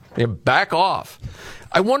 Yeah, back off.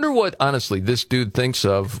 I wonder what, honestly, this dude thinks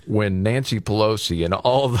of when Nancy Pelosi and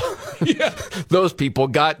all those people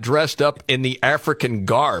got dressed up in the African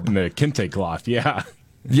garb. And the kente cloth, yeah.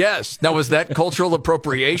 Yes. Now, was that cultural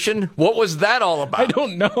appropriation? What was that all about? I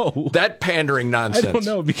don't know. That pandering nonsense. I don't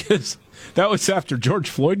know, because that was after George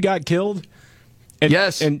Floyd got killed. And,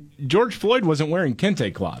 yes. And George Floyd wasn't wearing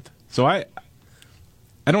kente cloth. So I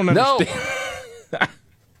don't understand.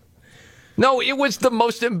 No, it was the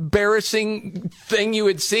most embarrassing thing you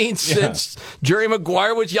had seen since Jerry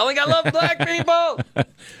Maguire was yelling, "I love black people."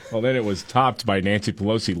 Well, then it was topped by Nancy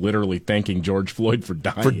Pelosi literally thanking George Floyd for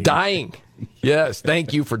dying. For dying. Yes,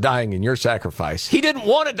 thank you for dying in your sacrifice. He didn't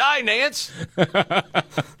want to die, Nance.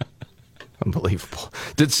 Unbelievable.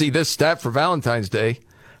 Did see this stat for Valentine's Day.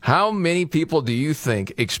 How many people do you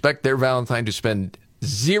think expect their Valentine to spend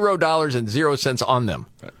 $0.00 on them?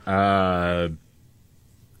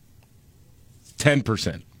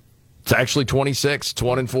 10%. It's actually 26. It's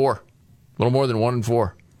 1 in 4. A little more than 1 in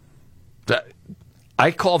 4. I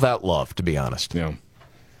call that love, to be honest. Yeah.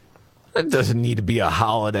 It doesn't need to be a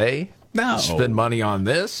holiday. No. Spend money on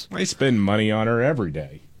this. I spend money on her every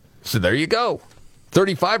day. So there you go.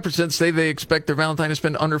 35% say they expect their Valentine to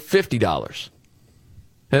spend under $50.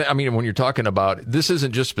 And I mean, when you're talking about, this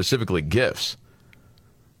isn't just specifically gifts.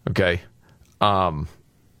 Okay?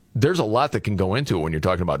 There's a lot that can go into it when you're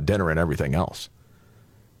talking about dinner and everything else.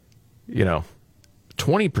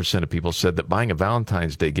 20% of people said that buying a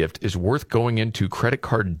Valentine's Day gift is worth going into credit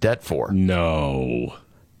card debt for. No.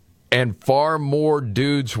 And far more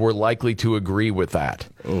dudes were likely to agree with that.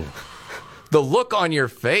 Oh. The look on your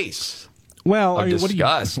face. Well, of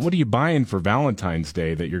disgust. What are you buying for Valentine's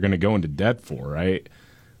Day that you're going to go into debt for, right?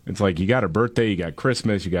 It's like you got a birthday, you got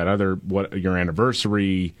Christmas, you got your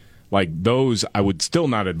anniversary. Like those, I would still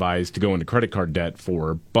not advise to go into credit card debt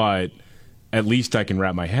for, but at least I can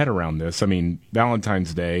wrap my head around this. I mean,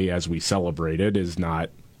 Valentine's Day, as we celebrate it, is not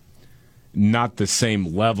the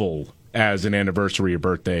same level as an anniversary or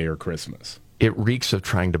birthday or Christmas. It reeks of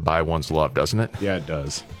trying to buy one's love, doesn't it? Yeah, it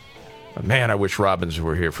does. Man, I wish Robbins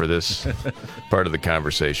were here for this part of the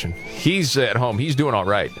conversation. He's at home. He's doing all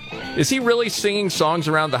right. Is he really singing songs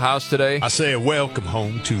around the house today? I say, welcome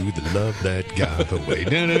home to the love that got away.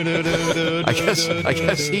 I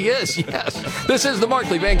guess he is, yes. This is the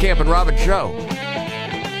Markley, Van Camp, and Robbins Show.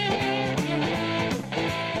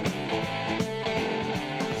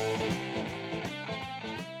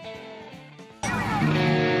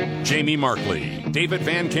 Jamie Markley, David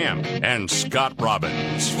Van Camp, and Scott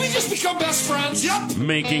Robbins. We just become best friends. Yep.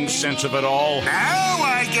 Making sense of it all. Now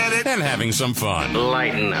I get it. And having some fun.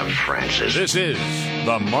 Lighten up, Francis. This is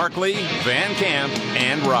the Markley, Van Camp,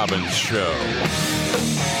 and Robbins Show.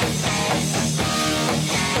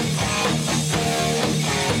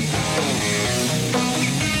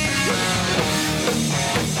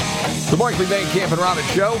 The Markley, Van Camp, and Robbins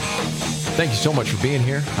Show. Thank you so much for being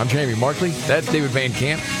here. I'm Jamie Markley. That's David Van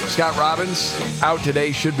Camp. Scott Robbins, out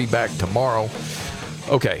today, should be back tomorrow.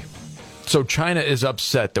 Okay, so China is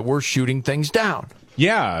upset that we're shooting things down.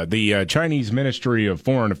 Yeah, the Chinese Ministry of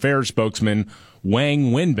Foreign Affairs spokesman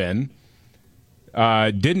Wang Wenbin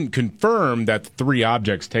didn't confirm that the 3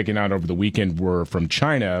 objects taken out over the weekend were from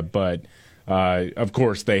China, but of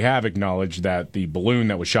course they have acknowledged that the balloon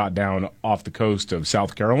that was shot down off the coast of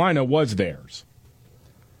South Carolina was theirs.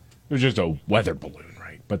 It was just a weather balloon,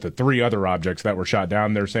 right? But the 3 other objects that were shot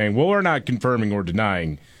down, they're saying, well, we're not confirming or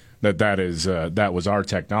denying that was our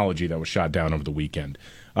technology that was shot down over the weekend.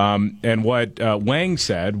 And what Wang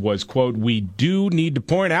said was, quote, "We do need to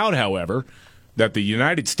point out, however, that the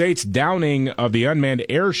United States downing of the unmanned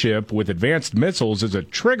airship with advanced missiles is a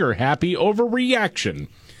trigger-happy overreaction.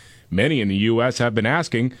 Many in the U.S. have been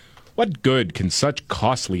asking, what good can such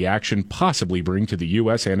costly action possibly bring to the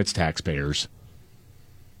U.S. and its taxpayers?"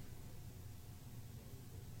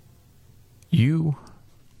 You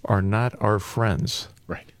are not our friends.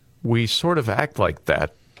 Right. We sort of act like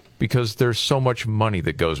that because there's so much money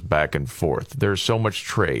that goes back and forth. There's so much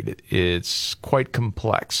trade. It's quite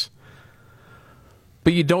complex.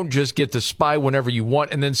 But you don't just get to spy whenever you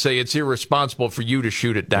want and then say it's irresponsible for you to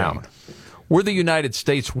shoot it down. Yeah. We're the United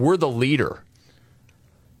States. We're the leader.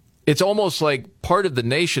 It's almost like part of the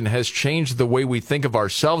nation has changed the way we think of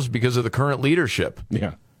ourselves because of the current leadership.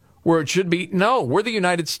 Yeah. Where it should be, no, we're the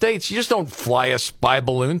United States. You just don't fly a spy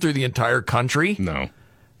balloon through the entire country. No.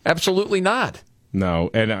 Absolutely not.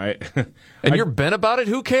 No. And and you're bent about it?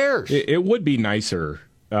 Who cares? It would be nicer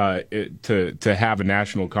to have a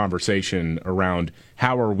national conversation around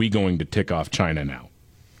how are we going to tick off China now?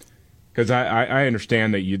 Because I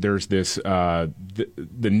understand that there's this, the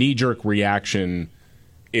knee-jerk reaction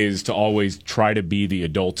is to always try to be the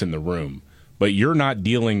adults in the room. But you're not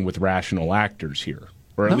dealing with rational actors here.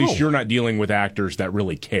 Or at least you're not dealing with actors that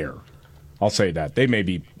really care. I'll say that. They may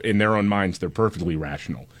be, in their own minds, they're perfectly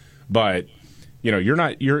rational. But,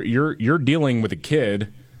 you're dealing with a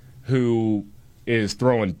kid who is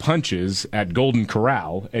throwing punches at Golden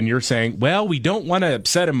Corral, and you're saying, well, we don't want to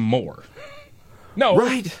upset him more. No.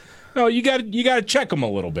 Right. No, you got to check him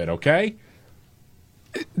a little bit, okay?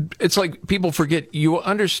 It's like people forget, you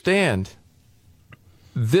understand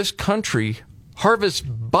this country harvests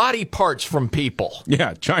body parts from people.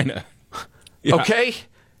 Yeah, China. Yeah. Okay?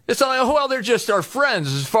 It's not like, well, they're just our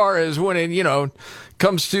friends as far as when it,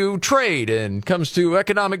 comes to trade and comes to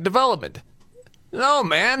economic development. No,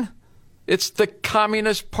 man. It's the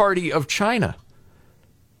Communist Party of China.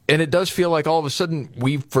 And it does feel like all of a sudden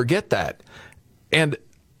we forget that. And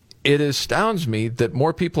it astounds me that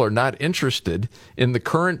more people are not interested in the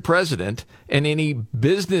current president and any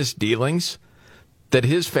business dealings that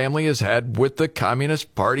his family has had with the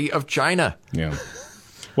Communist Party of China. Yeah.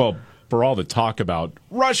 Well, for all the talk about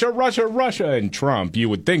Russia, and Trump, you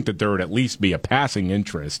would think that there would at least be a passing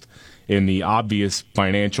interest in the obvious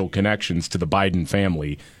financial connections to the Biden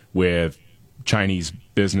family with Chinese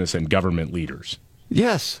business and government leaders.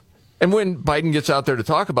 Yes. And when Biden gets out there to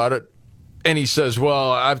talk about it, and he says,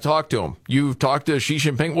 well, I've talked to him. You've talked to Xi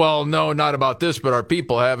Jinping? Well, no, not about this, but our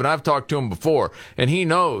people have, and I've talked to him before. And he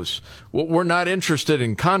knows we're not interested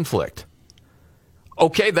in conflict.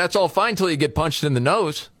 Okay, that's all fine till you get punched in the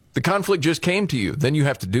nose. The conflict just came to you. Then you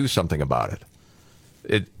have to do something about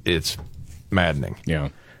it. It's maddening. Yeah.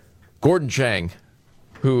 Gordon Chang,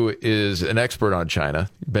 who is an expert on China,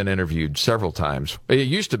 been interviewed several times. It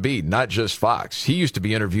used to be not just Fox. He used to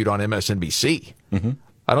be interviewed on MSNBC. Mm-hmm.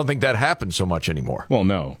 I don't think that happens so much anymore. Well,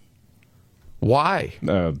 no. Why?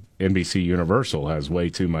 NBC Universal has way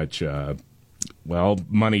too much,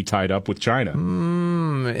 money tied up with China.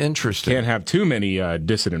 Interesting. Can't have too many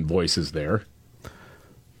dissident voices there.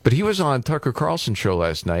 But he was on Tucker Carlson's show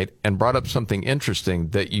last night and brought up something interesting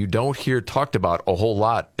that you don't hear talked about a whole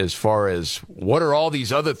lot as far as what are all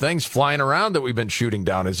these other things flying around that we've been shooting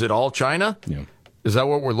down? Is it all China? Yeah. Is that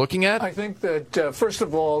what we're looking at? I think that, first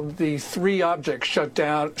of all, the 3 objects shot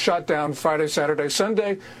down Friday, Saturday,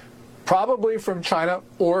 Sunday, probably from China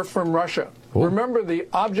or from Russia. Ooh. Remember, the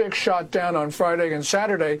objects shot down on Friday and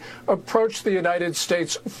Saturday approached the United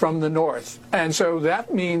States from the north. And so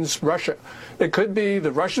that means Russia. It could be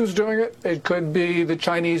the Russians doing it. It could be the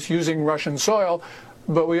Chinese using Russian soil.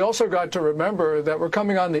 But we also got to remember that we're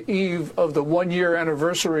coming on the eve of the 1-year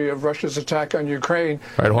anniversary of Russia's attack on Ukraine.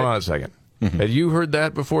 All right, hold on a second. Mm-hmm. Had you heard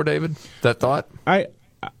that before, David? That thought?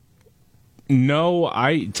 No,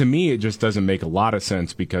 to me, it just doesn't make a lot of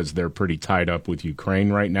sense because they're pretty tied up with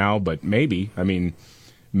Ukraine right now. But maybe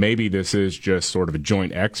this is just sort of a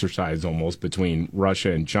joint exercise almost between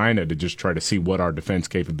Russia and China to just try to see what our defense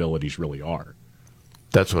capabilities really are.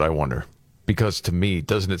 That's what I wonder. Because to me,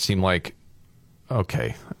 doesn't it seem like,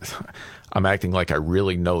 okay, I'm acting like I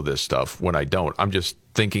really know this stuff when I don't. I'm just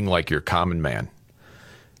thinking like you're common man.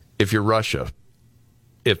 If you're Russia,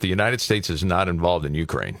 if the United States is not involved in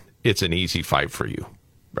Ukraine, it's an easy fight for you,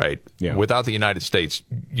 right? Yeah. Without the United States,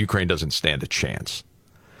 Ukraine doesn't stand a chance.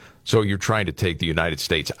 So you're trying to take the United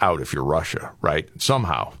States out if you're Russia, right?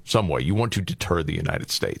 Somehow, some way. You want to deter the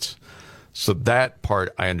United States. So that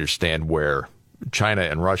part, I understand where China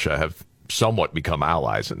and Russia have somewhat become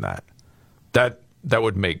allies in that. That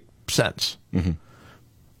would make sense. Mm-hmm.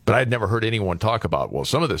 But I'd never heard anyone talk about, well,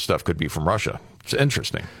 some of this stuff could be from Russia. It's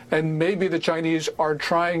interesting. And maybe the Chinese are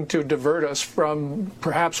trying to divert us from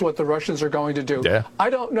perhaps what the Russians are going to do. Yeah. I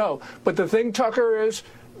don't know. But the thing, Tucker, is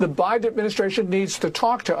the Biden administration needs to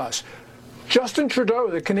talk to us. Justin Trudeau,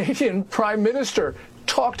 the Canadian Prime Minister,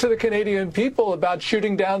 talked to the Canadian people about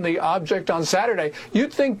shooting down the object on Saturday.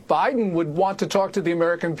 You'd think Biden would want to talk to the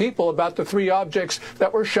American people about the 3 objects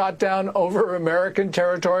that were shot down over American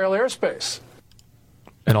territorial airspace.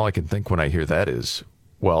 And all I can think when I hear that is,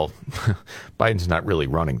 well, Biden's not really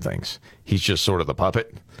running things. He's just sort of the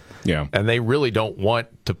puppet. Yeah. And they really don't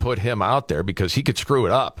want to put him out there because he could screw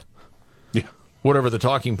it up. Yeah. Whatever the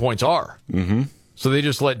talking points are. Mm-hmm. So they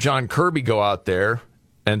just let John Kirby go out there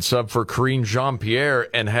and sub for Karine Jean-Pierre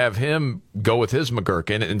and have him go with his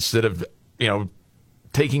McGurkin instead of,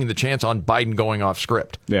 taking the chance on Biden going off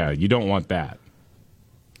script. Yeah, you don't want that.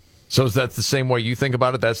 So is that the same way you think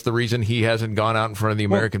about it? That's the reason he hasn't gone out in front of the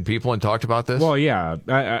American people and talked about this? Well, yeah,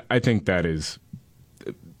 I think that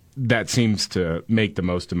seems to make the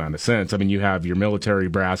most amount of sense. I mean, you have your military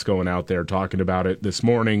brass going out there talking about it this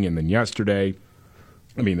morning and then yesterday.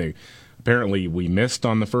 I mean, apparently we missed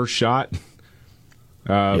on the first shot.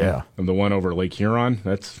 Yeah. Of the one over Lake Huron.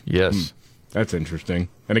 That's interesting.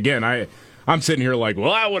 And again, I'm sitting here like,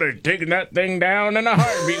 well, I would have taken that thing down in a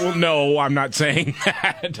heartbeat. Well, no, I'm not saying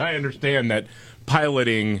that. I understand that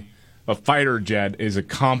piloting a fighter jet is a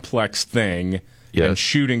complex thing, and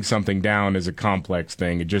shooting something down is a complex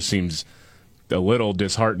thing. It just seems a little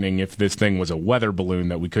disheartening if this thing was a weather balloon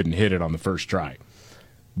that we couldn't hit it on the first try.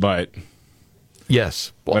 But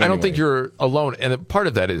yes, well, but I anyway. don't think you're alone. And part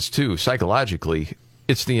of that is, too, psychologically,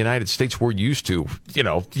 it's the United States we're used to.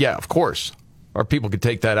 Of course. or people could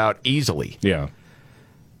take that out easily. Yeah.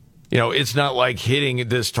 You know, it's not like hitting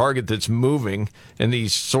this target that's moving in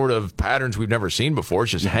these sort of patterns we've never seen before.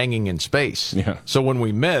 It's just hanging in space. Yeah. So when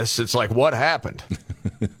we miss, it's like, what happened?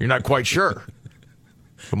 You're not quite sure.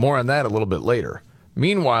 But more on that a little bit later.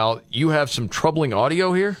 Meanwhile, you have some troubling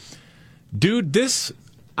audio here? Dude,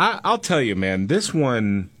 I'll tell you, man, this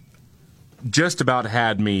one just about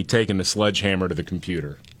had me taking the sledgehammer to the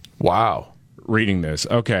computer. Wow. Reading this.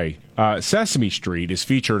 Okay. Sesame Street is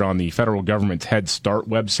featured on the federal government's Head Start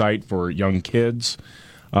website for young kids.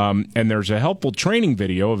 And there's a helpful training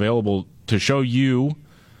video available to show you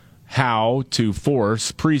how to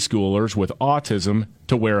force preschoolers with autism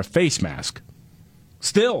to wear a face mask.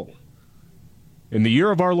 Still, in the year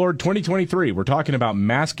of our Lord 2023, we're talking about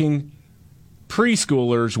masking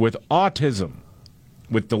preschoolers with autism,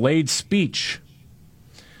 with delayed speech.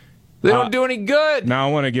 They don't do any good. Now,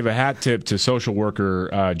 I want to give a hat tip to social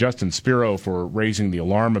worker Justin Spiro for raising the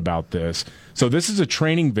alarm about this. So this is a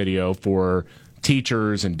training video for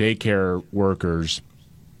teachers and daycare workers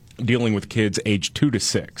dealing with kids aged 2 to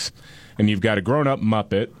 6. And you've got a grown-up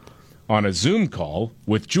Muppet on a Zoom call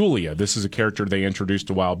with Julia. This is a character they introduced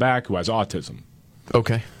a while back who has autism.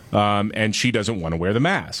 Okay. And she doesn't want to wear the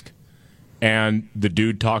mask. And the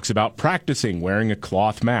dude talks about practicing wearing a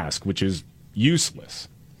cloth mask, which is useless.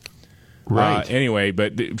 Right. Anyway,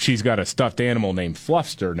 but she's got a stuffed animal named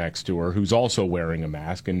Fluffster next to her who's also wearing a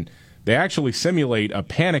mask. And they actually simulate a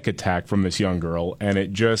panic attack from this young girl. And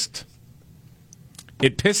it pisses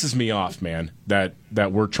me off, man, that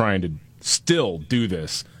we're trying to still do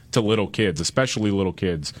this to little kids, especially little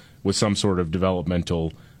kids with some sort of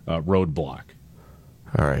developmental roadblock.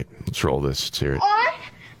 All right, let's roll this. Let's hear it.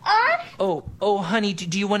 Oh, honey,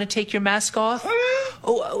 do you want to take your mask off?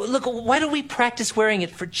 Oh, look, why don't we practice wearing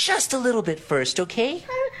it for just a little bit first, okay?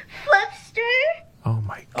 Fluffster? Oh,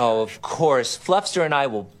 my God. Oh, of course. Fluffster and I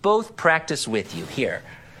will both practice with you. Here.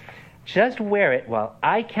 Just wear it while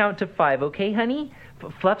I count to 5, okay, honey?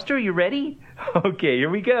 Fluffster, you ready? Okay, here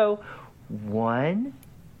we go. 1,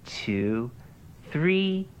 2,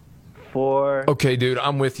 3, 4. Okay, dude,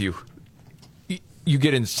 I'm with you. You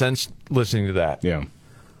get incensed listening to that. Yeah.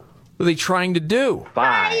 What are they trying to do?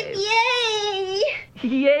 5. Yay!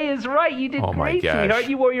 Yay is right. You did Oh, my great, gosh. sweetheart.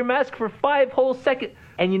 You wore your mask for 5 whole seconds.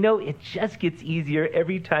 And you know, it just gets easier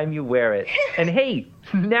every time you wear it. And hey,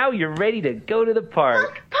 now you're ready to go to the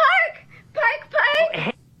park.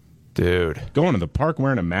 Park! Dude. Going to the park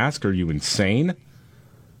wearing a mask? Are you insane?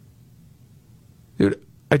 Dude,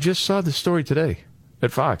 I just saw the story today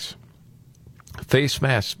at Fox. Face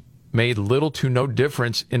masks made little to no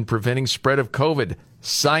difference in preventing spread of COVID.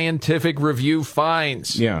 Scientific review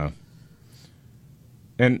finds. Yeah.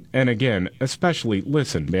 And again, especially,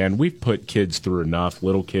 listen, man, we've put kids through enough,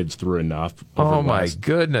 little kids through enough. Over Oh, the my last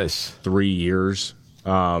goodness. 3 years.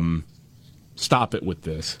 Stop it with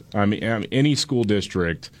this. I mean, any school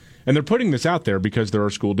district, and they're putting this out there because there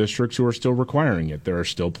are school districts who are still requiring it. There are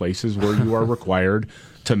still places where you are required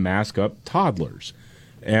to mask up toddlers.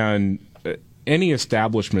 And any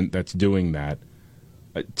establishment that's doing that,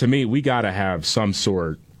 to me, we got to have some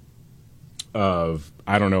sort of,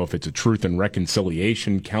 I don't know if it's a Truth and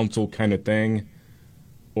Reconciliation Council kind of thing,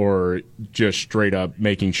 or just straight up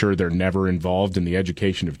making sure they're never involved in the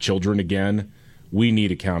education of children again. We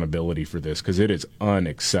need accountability for this because it is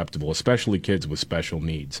unacceptable, especially kids with special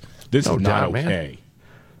needs. This is not okay.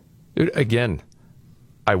 Dude, again,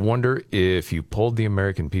 I wonder if you polled the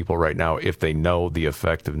American people right now, if they know the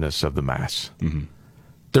effectiveness of the masks. Mm-hmm.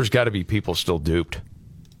 There's got to be people still duped.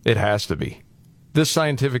 It has to be. This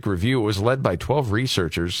scientific review was led by 12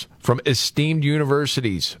 researchers from esteemed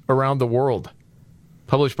universities around the world,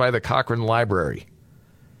 published by the Cochrane Library.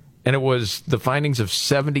 And it was the findings of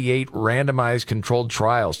 78 randomized controlled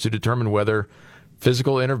trials to determine whether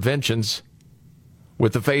physical interventions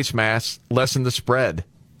with the face masks lessen the spread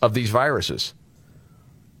of these viruses.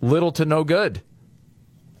 Little to no good.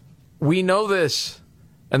 We know this,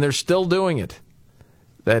 and they're still doing it.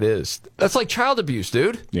 That's like child abuse,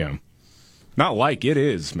 dude. Yeah. Not like, it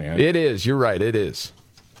is, man. It is. You're right. It is.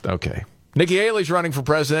 Okay. Nikki Haley's running for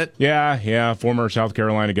president. Yeah. Former South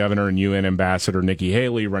Carolina governor and UN ambassador Nikki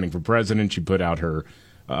Haley running for president. She put out her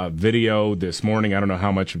video this morning. I don't know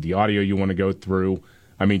how much of the audio you want to go through.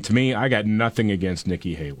 I mean, to me, I got nothing against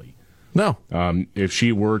Nikki Haley. No. If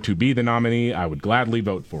she were to be the nominee, I would gladly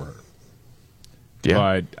vote for her.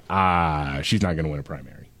 Yeah. But she's not going to win a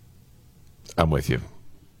primary. I'm with you.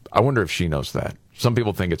 I wonder if she knows that. Some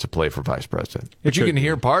people think it's a play for vice president. But you can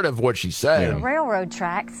hear part of what she said. The railroad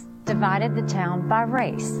tracks divided the town by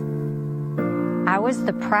race. I was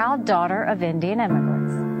the proud daughter of Indian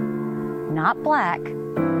immigrants. Not black,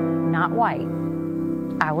 not white.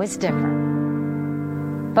 I was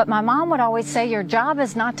different. But my mom would always say your job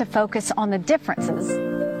is not to focus on the differences,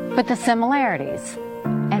 but the similarities.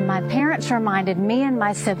 And my parents reminded me and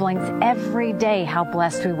my siblings every day how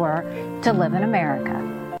blessed we were to live in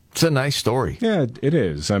America. It's a nice story. Yeah, it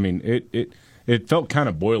is. I mean, it felt kind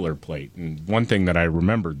of boilerplate. And one thing that I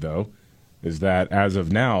remembered, though, is that as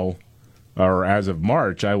of now, or as of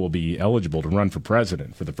March, I will be eligible to run for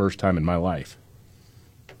president for the first time in my life.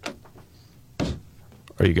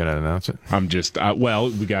 Are you going to announce it? I'm just,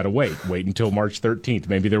 well, we got to wait until March 13th.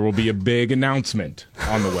 Maybe there will be a big announcement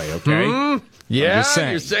on the way, okay? Yeah,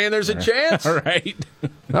 you're saying there's a chance? All right.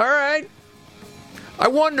 All right. I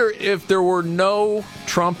wonder if there were no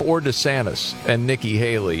Trump or DeSantis and Nikki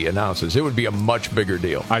Haley announces, it would be a much bigger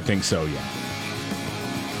deal. I think so, yeah.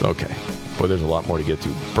 Okay. Well, there's a lot more to get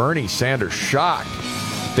to. Bernie Sanders shocked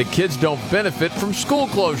that kids don't benefit from school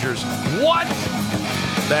closures. What?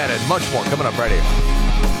 That and much more coming up right here.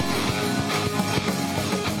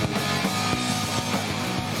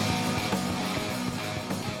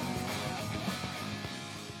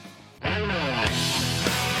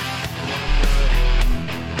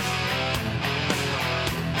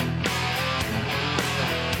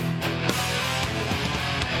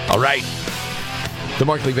 All right. The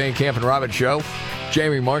Markley, Van Camp, and Robbins Show.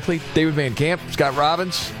 Jamie Markley, David Van Camp, Scott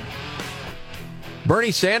Robbins.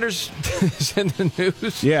 Bernie Sanders is in the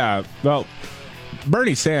news. Yeah, well,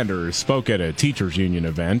 Bernie Sanders spoke at a teachers union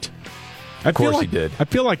event. Of course he did. I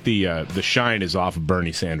feel like the shine is off of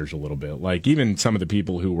Bernie Sanders a little bit. Like even some of the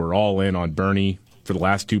people who were all in on Bernie for the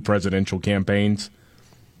last two presidential campaigns,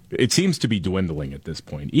 it seems to be dwindling at this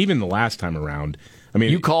point. Even the last time around, I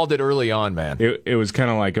mean, you called it early on, man. It was kind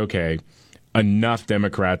of like, okay, enough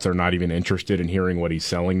Democrats are not even interested in hearing what he's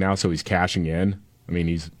selling now, so he's cashing in. I mean,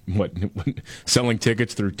 he's selling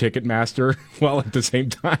tickets through Ticketmaster while at the same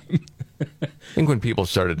time. I think when people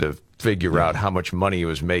started to figure out how much money he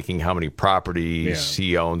was making, how many properties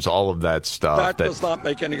he owns, all of that stuff. That does not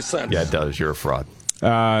make any sense. Yeah, it does. You're a fraud.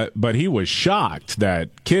 But he was shocked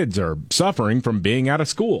that kids are suffering from being out of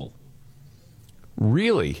school.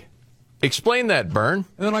 Really? Explain that, Bern.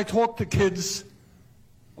 And then I talked to kids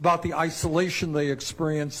about the isolation they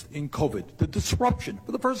experienced in COVID, the disruption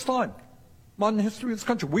for the first time. Modern history of this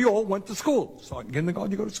country. We all went to school. Start in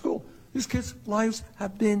kindergarten, you go to school. These kids' lives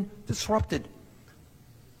have been disrupted.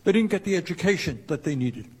 They didn't get the education that they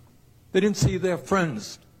needed. They didn't see their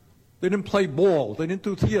friends. They didn't play ball. They didn't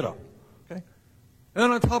do theater. Okay?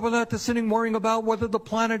 And on top of that, they're sitting worrying about whether the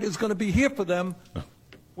planet is going to be here for them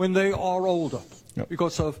when they are older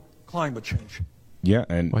because of climate change. Yeah,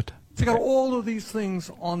 and what? They got all of these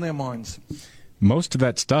things on their minds. Most of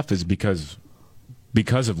that stuff is because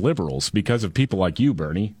of liberals, because of people like you,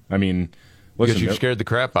 Bernie. I mean, listen, because you scared the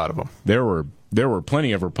crap out of them. There were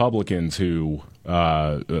plenty of Republicans who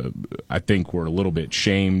I think were a little bit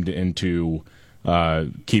shamed into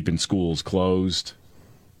keeping schools closed,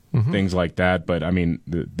 things like that. But I mean,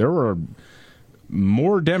 there were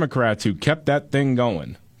more Democrats who kept that thing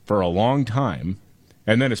going for a long time.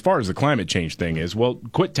 And then as far as the climate change thing is, well,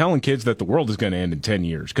 quit telling kids that the world is going to end in 10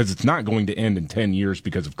 years, because it's not going to end in 10 years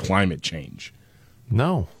because of climate change.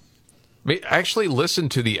 No. Actually listen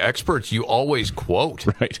to the experts you always quote.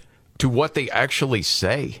 Right. To what they actually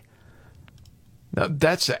say. Now,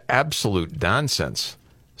 that's absolute nonsense.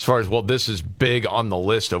 As far as, well, this is big on the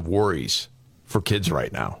list of worries for kids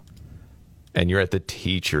right now. And you're at the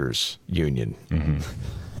teachers union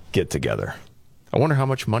get together. I wonder how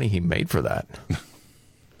much money he made for that.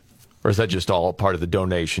 Or is that just all part of the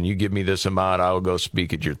donation? You give me this amount, I will go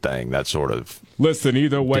speak at your thing. That sort of. Listen,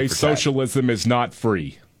 either way, socialism is not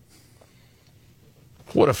free.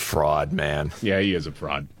 What a fraud, man. Yeah, he is a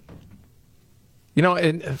fraud. You know,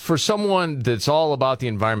 and for someone that's all about the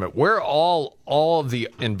environment, where are all of the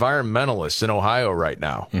environmentalists in Ohio right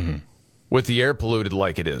now with the air polluted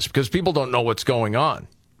like it is? Because people don't know what's going on.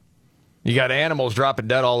 You got animals dropping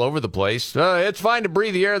dead all over the place. It's fine to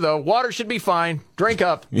breathe the air, though. Water should be fine. Drink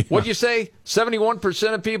up. Yeah. What'd you say?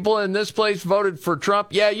 71% of people in this place voted for Trump?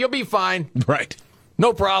 Yeah, you'll be fine. Right.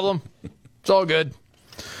 No problem. It's all good.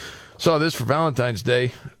 Saw this for Valentine's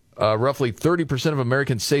Day. Roughly 30% of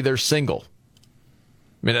Americans say they're single.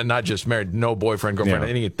 I mean, not just married, no boyfriend, girlfriend,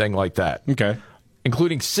 anything like that. Okay.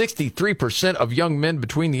 Including 63% of young men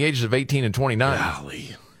between the ages of 18 and 29.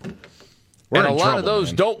 Golly. And a lot of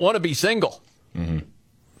those don't want to be single.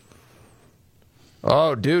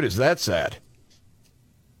 Oh, dude, is that sad.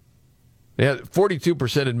 Yeah,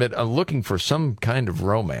 42% admit I'm looking for some kind of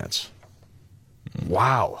romance.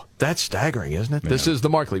 Wow, that's staggering, isn't it? Yeah. This is the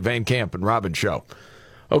Markley, Van Camp, and Robbins Show.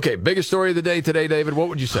 Okay, biggest story of the day today, David. What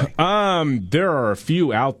would you say? There are a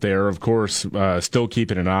few out there, of course, still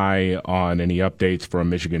keeping an eye on any updates from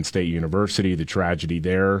Michigan State University, the tragedy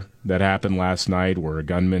there that happened last night where a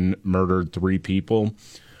gunman murdered 3 people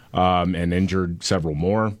and injured several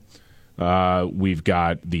more. We've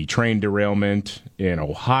got the train derailment in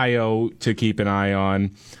Ohio to keep an eye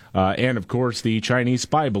on. And, of course, the Chinese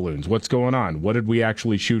spy balloons. What's going on? What did we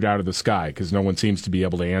actually shoot out of the sky? Because no one seems to be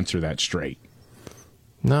able to answer that straight.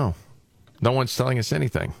 No one's telling us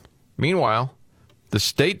anything. Meanwhile, the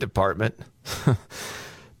State Department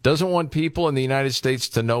doesn't want people in the United States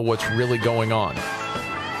to know what's really going on.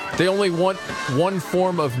 They only want one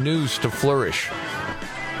form of news to flourish.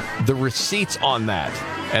 The receipts on that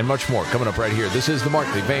and much more coming up right here. This is the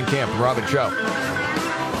Markley, Van Camp, and Robin Show.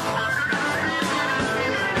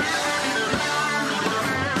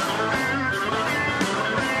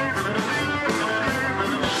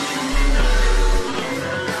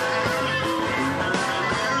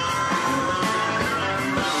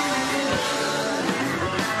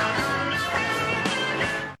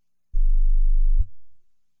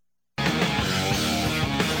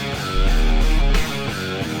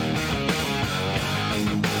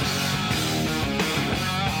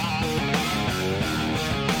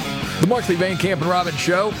 The Markley, Van Camp, and Robin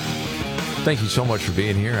Show. Thank you so much for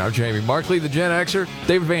being here. I'm Jamie Markley, the Gen Xer.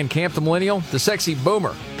 David Van Camp, the Millennial. The Sexy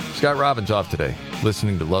Boomer. Scott Robbins off today,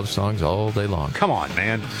 listening to love songs all day long. Come on,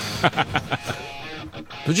 man.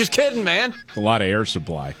 We're just kidding, man. A lot of air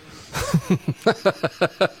supply.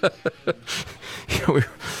 We were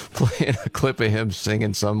playing a clip of him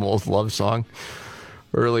singing some old love song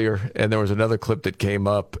earlier, and there was another clip that came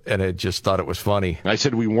up, and I just thought it was funny. I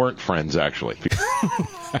said we weren't friends, actually.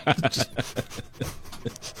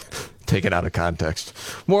 Take it out of context.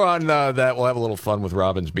 More on that. We'll have a little fun with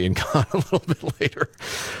Robbins being gone a little bit later.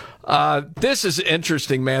 This is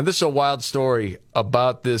interesting, man. This is a wild story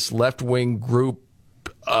about this left-wing group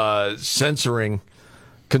censoring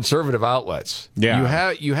conservative outlets.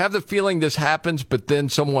 Yeah. You have the feeling this happens, but then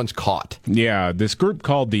someone's caught. Yeah, this group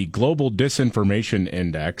called the Global Disinformation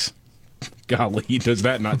Index. Golly, does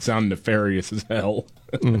that not sound nefarious as hell?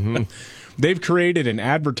 Mm-hmm. They've created an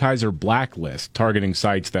advertiser blacklist targeting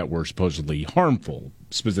sites that were supposedly harmful,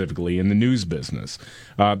 specifically in the news business.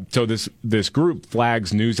 So this group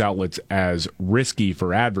flags news outlets as risky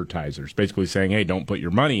for advertisers, basically saying, hey, don't put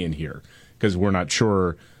your money in here because we're not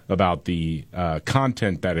sure about the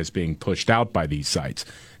content that is being pushed out by these sites.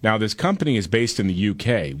 Now, this company is based in the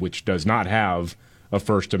UK, which does not have a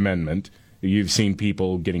First Amendment. You've seen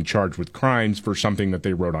people getting charged with crimes for something that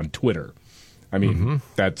they wrote on Twitter. I mean,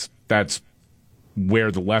 that's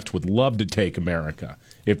where the left would love to take America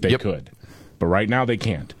if they could. But right now they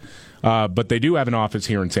can't. But they do have an office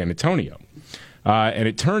here in San Antonio. And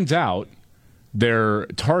it turns out they're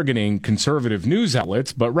targeting conservative news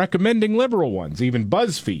outlets, but recommending liberal ones, even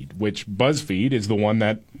BuzzFeed, which BuzzFeed is the one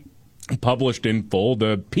that published in full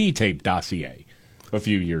the P-tape dossier a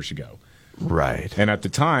few years ago. Right. And at the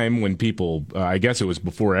time when people, I guess it was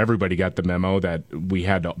before everybody got the memo that we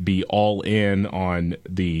had to be all in on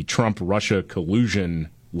the Trump-Russia collusion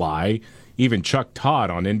lie, even Chuck Todd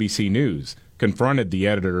on NBC News confronted the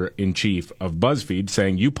editor-in-chief of BuzzFeed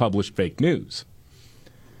saying, you published fake news.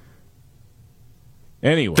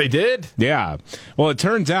 Anyway. They did? Yeah. Well, it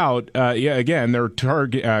turns out, again, they're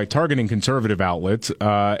targeting conservative outlets,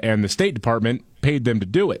 and the State Department paid them to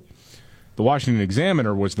do it. The Washington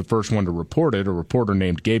Examiner was the first one to report it. A reporter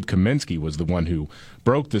named Gabe Kaminsky was the one who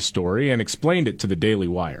broke the story and explained it to the Daily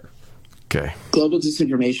Wire. Okay. Global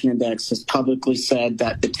Disinformation Index has publicly said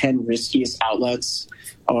that the 10 riskiest outlets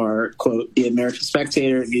are, quote, the American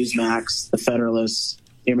Spectator, Newsmax, the Federalist,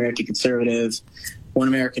 the American Conservative, One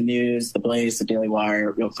American News, The Blaze, The Daily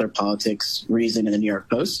Wire, Real Clear Politics, Reason, and The New York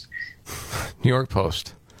Post. New York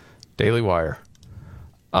Post, Daily Wire,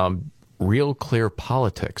 Real Clear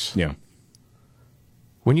Politics. Yeah.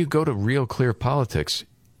 When you go to Real Clear Politics,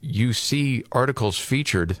 you see articles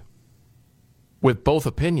featured with both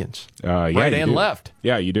opinions, right and left.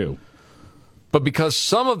 Yeah, you do. But because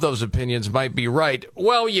some of those opinions might be right,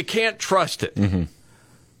 well, you can't trust it. Mm-hmm.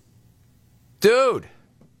 Dude.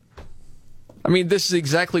 I mean, this is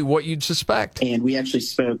exactly what you'd suspect. And we actually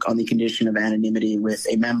spoke on the condition of anonymity with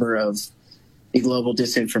a member of the Global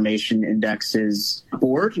Disinformation Index's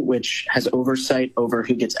board, which has oversight over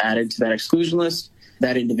who gets added to that exclusion list.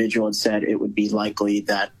 That individual had said it would be likely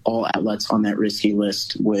that all outlets on that risky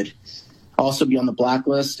list would also be on the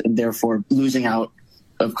blacklist and therefore losing out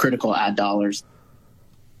of critical ad dollars.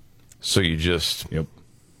 So you just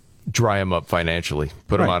dry them up financially,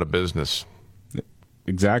 put them out of business.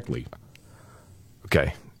 Exactly.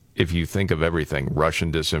 Okay. if you think of everything,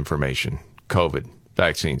 Russian disinformation, COVID,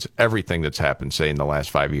 vaccines, everything that's happened, say, in the last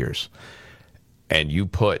 5 years, and you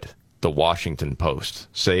put the Washington Post,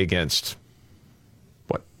 say, against,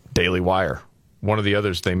 Daily Wire, one of the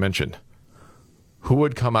others they mentioned, who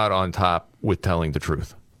would come out on top with telling the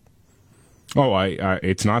truth? Oh,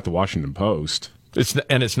 it's not the Washington Post.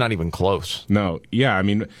 It's not even close. No. Yeah, I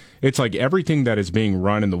mean, it's like everything that is being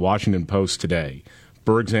run in the Washington Post today.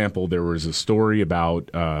 For example, there was a story about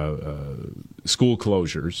school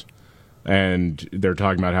closures, and they're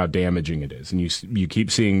talking about how damaging it is. And you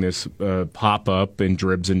keep seeing this pop up in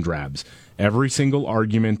dribs and drabs. Every single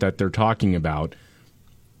argument that they're talking about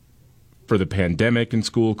for the pandemic and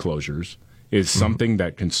school closures is something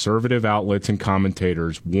that conservative outlets and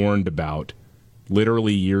commentators warned about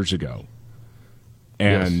literally years ago.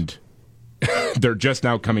 And they're just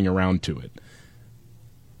now coming around to it.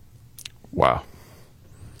 Wow.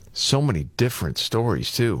 So many different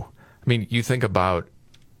stories, too. I mean, you think about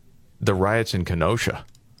the riots in Kenosha.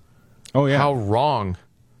 Oh, yeah. How wrong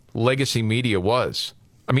legacy media was.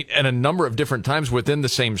 I mean, and a number of different times within the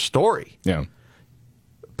same story. Yeah.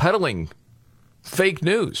 Peddling fake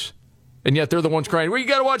news. And yet they're the ones crying, well, you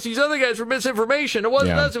got to watch these other guys for misinformation. It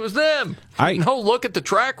wasn't us, it was them. No, look at the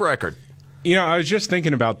track record. You know, I was just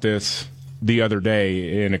thinking about this the other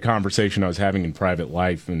day in a conversation I was having in private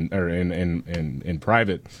life, or in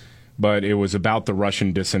private, but it was about the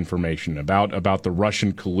Russian disinformation, about the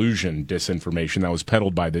Russian collusion disinformation that was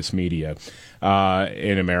peddled by this media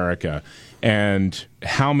in America, and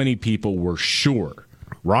how many people were sure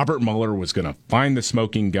Robert Mueller was going to find the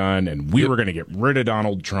smoking gun and we were going to get rid of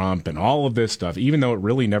Donald Trump and all of this stuff, even though it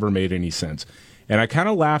really never made any sense. And I kind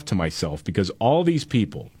of laughed to myself because all these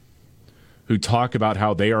people who talk about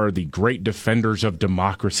how they are the great defenders of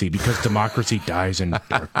democracy because democracy dies in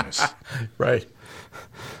darkness. Right.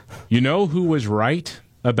 You know who was right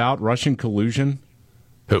about Russian collusion?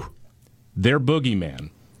 Who? Their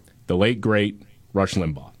boogeyman, the late, great Rush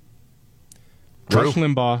Limbaugh. True. Rush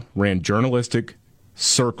Limbaugh ran journalistic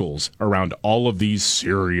circles around all of these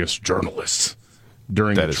serious journalists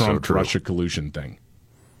during the Trump-Russia collusion thing.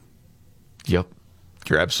 Yep.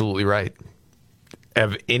 You're absolutely right.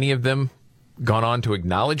 Have any of them gone on to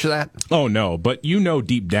acknowledge that? Oh, no. But you know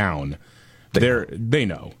deep down, they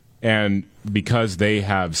know. And because they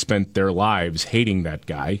have spent their lives hating that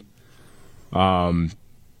guy,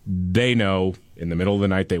 they know in the middle of the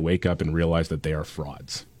night they wake up and realize that they are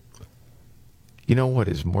frauds. You know what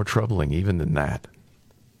is more troubling even than that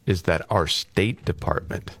is that our State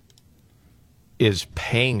Department is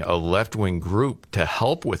paying a left-wing group to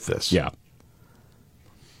help with this. Yeah.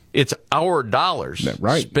 It's our dollars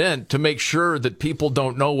spent to make sure that people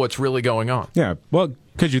don't know what's really going on. Yeah, well,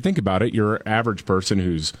 because you think about it, your average person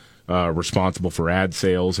who's responsible for ad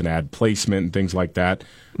sales and ad placement and things like that,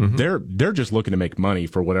 they're just looking to make money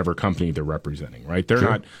for whatever company they're representing, right? They're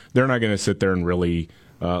not going to sit there and really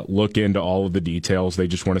look into all of the details. They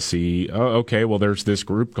just want to see, okay, well, there's this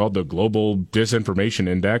group called the Global Disinformation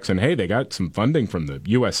Index, and hey, they got some funding from the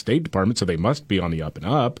U.S. State Department, so they must be on the up and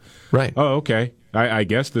up. Right. Oh, okay. I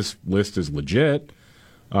guess this list is legit.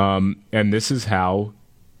 And this is how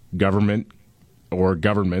government or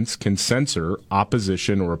governments can censor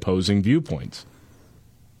opposition or opposing viewpoints.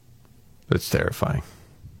 That's terrifying.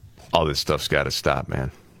 All this stuff's got to stop,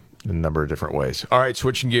 man, in a number of different ways. All right,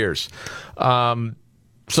 switching gears. Some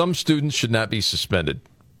students should not be suspended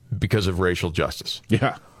because of racial justice.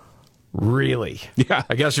 Yeah. Really? Yeah.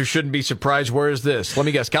 I guess we shouldn't be surprised. Where is this? Let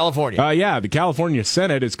me guess. California. Yeah. The California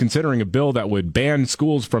Senate is considering a bill that would ban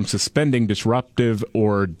schools from suspending disruptive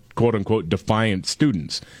or quote-unquote defiant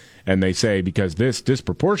students. And they say because this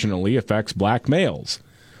disproportionately affects black males.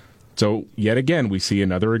 So, yet again, we see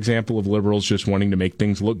another example of liberals just wanting to make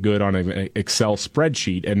things look good on an Excel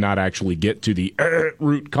spreadsheet and not actually get to the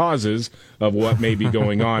root causes of what may be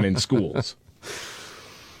going on in schools.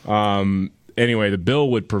 Anyway, the bill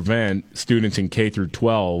would prevent students in K through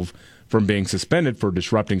 12 from being suspended for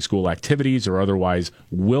disrupting school activities or otherwise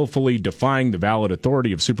willfully defying the valid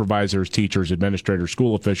authority of supervisors, teachers, administrators,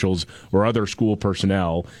 school officials, or other school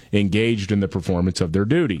personnel engaged in the performance of their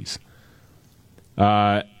duties.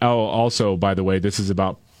 Also, by the way, this is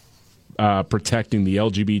about protecting the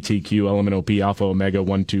LGBTQ, LMNOP, Alpha, Omega,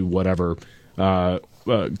 1, 2, whatever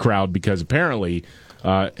crowd, because apparently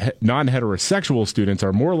non-heterosexual students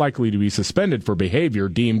are more likely to be suspended for behavior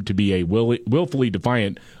deemed to be a willfully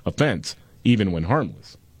defiant offense, even when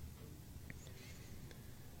harmless.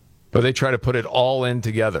 But they try to put it all in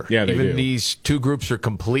together. Yeah, they Even do. these two groups are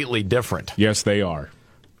completely different. Yes, they are.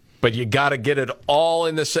 But you got to get it all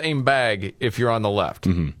in the same bag if you're on the left.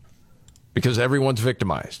 Mm-hmm. Because everyone's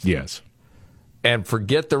victimized. Yes. and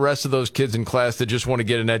forget the rest of those kids in class that just want to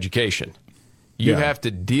get an education. You have to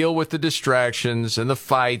deal with the distractions and the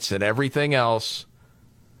fights and everything else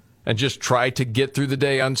and just try to get through the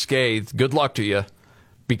day unscathed. Good luck to you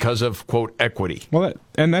because of, quote, equity. Well,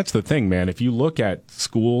 and that's the thing, man. If you look at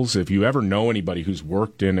schools, if you ever know anybody who's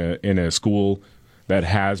worked in a school that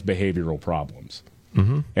has behavioral problems,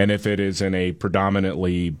 and if it is in a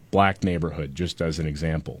predominantly black neighborhood, just as an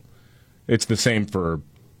example, it's the same for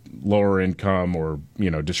lower income or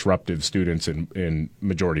disruptive students in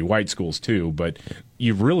majority white schools too, but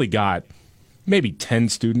you've really got maybe 10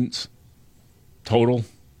 students total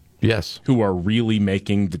who are really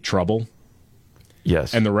making the trouble,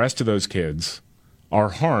 and the rest of those kids are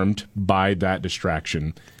harmed by that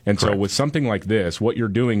distraction. And so with something like this, what you're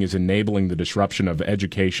doing is enabling the disruption of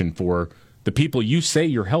education for the people you say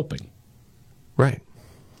you're helping. Right.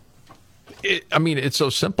 It's so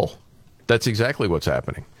simple. That's exactly what's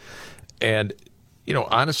happening. And,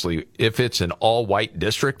 honestly, if it's an all-white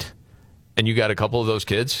district and you got a couple of those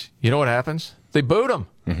kids, you know what happens? They boot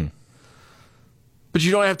them. But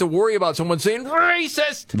you don't have to worry about someone saying,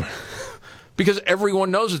 racist! Because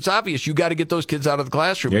everyone knows it's obvious. You got to get those kids out of the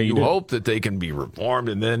classroom. You hope that they can be reformed.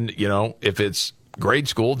 And then, if it's grade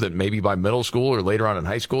school, that maybe by middle school or later on in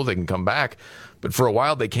high school, they can come back. But for a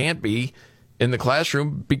while, they can't be in the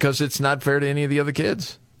classroom because it's not fair to any of the other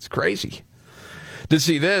kids. It's crazy. To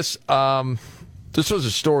see this, this was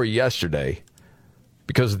a story yesterday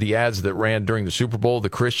because of the ads that ran during the Super Bowl, the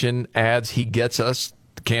Christian ads, He Gets Us,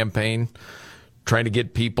 the campaign, trying to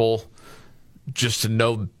get people just to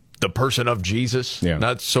know the person of Jesus,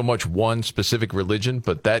 not so much one specific religion,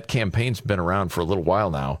 but that campaign's been around for a little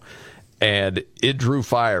while now, and it drew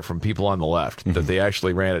fire from people on the left that they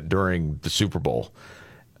actually ran it during the Super Bowl.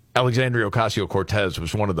 Alexandria Ocasio-Cortez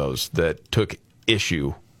was one of those that took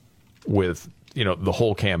issue with the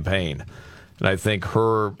whole campaign. And I think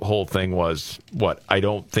her whole thing was, I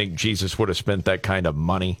don't think Jesus would have spent that kind of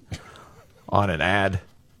money on an ad.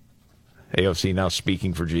 AOC now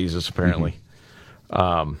speaking for Jesus, apparently.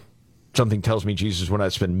 Something tells me Jesus would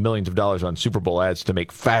not spend millions of dollars on Super Bowl ads to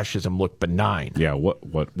make fascism look benign. Yeah,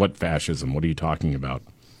 what fascism? What are you talking about?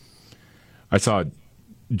 I saw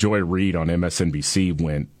Joy Reid on MSNBC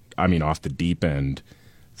went, off the deep end,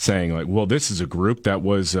 saying, this is a group that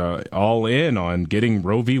was all in on getting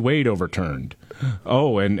Roe v. Wade overturned.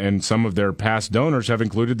 Oh, and some of their past donors have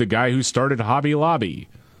included the guy who started Hobby Lobby.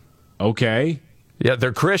 Okay. Yeah,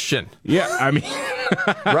 they're Christian. Yeah,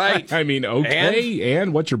 right. Okay,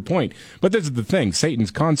 and what's your point? But this is the thing.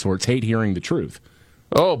 Satan's consorts hate hearing the truth.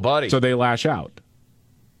 Oh, buddy. So they lash out.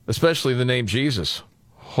 Especially the name Jesus.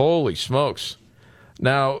 Holy smokes.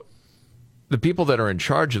 Now, the people that are in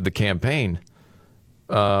charge of the campaign,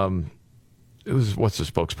 what's the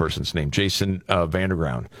spokesperson's name? Jason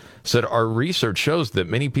Vanderground, said, our research shows that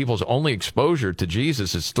many people's only exposure to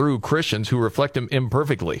Jesus is through Christians who reflect him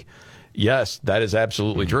imperfectly. Yes, that is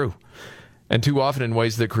absolutely true. And too often in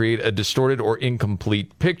ways that create a distorted or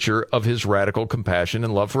incomplete picture of his radical compassion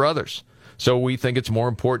and love for others. So we think it's more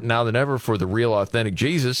important now than ever for the real, authentic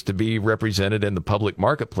Jesus to be represented in the public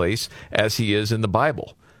marketplace as he is in the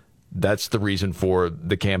Bible. That's the reason for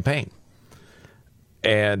the campaign.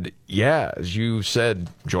 And yeah, as you said,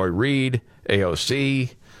 Joy Reid,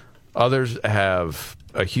 AOC, others have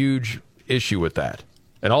a huge issue with that.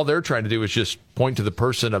 And all they're trying to do is just point to the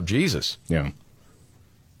person of Jesus. Yeah.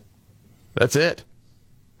 That's it.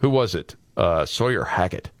 Who was it? Sawyer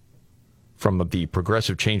Hackett from the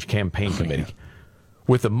Progressive Change Campaign Committee. Yeah.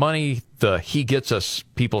 With the money the He Gets Us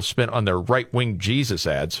people spent on their right-wing Jesus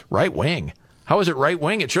ads. Right-wing? How is it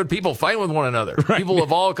right-wing? It showed people fighting with one another. Right. People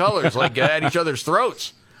of all colors, at each other's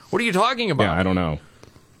throats. What are you talking about? Yeah, I don't know.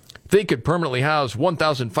 They could permanently house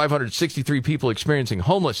 1,563 people experiencing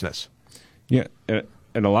homelessness. Yeah,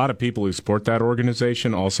 and a lot of people who support that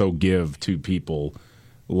organization also give to people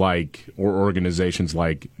or organizations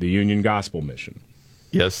like the Union Gospel Mission.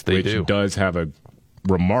 Yes, they do. Which does have a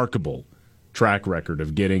remarkable track record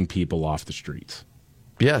of getting people off the streets.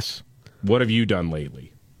 Yes. What have you done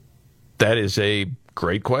lately? That is a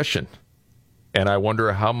great question. And I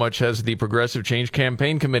wonder how much has the Progressive Change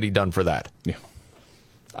Campaign Committee done for that? Yeah.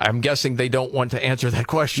 I'm guessing they don't want to answer that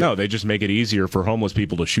question. No, they just make it easier for homeless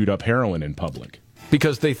people to shoot up heroin in public.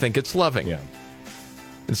 Because they think it's loving. Yeah.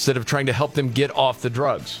 Instead of trying to help them get off the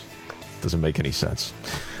drugs. Doesn't make any sense.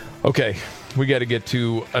 Okay, we got to get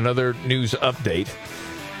to another news update.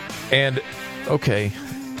 And, okay,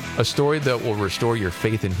 a story that will restore your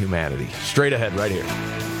faith in humanity. Straight ahead right here.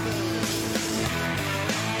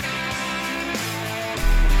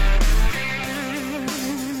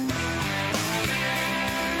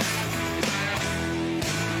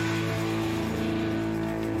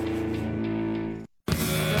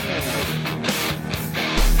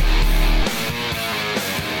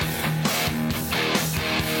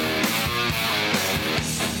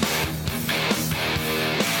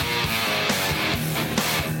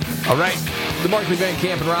 All right, the Markley, Van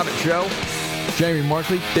Camp, and Robbins Show. Jamie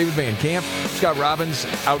Markley, David Van Camp, Scott Robbins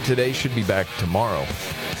out today, should be back tomorrow.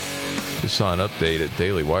 Just saw an update at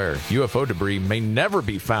Daily Wire. UFO debris may never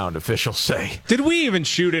be found, officials say. Did we even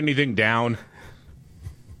shoot anything down?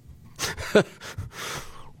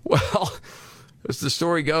 Well, as the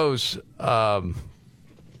story goes,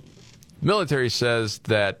 military says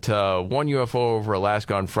that one UFO over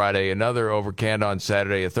Alaska on Friday, another over Canada on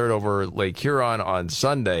Saturday, a third over Lake Huron on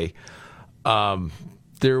Sunday.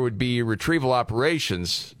 There would be retrieval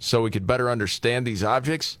operations so we could better understand these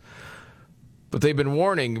objects. But they've been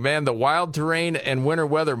warning, man, the wild terrain and winter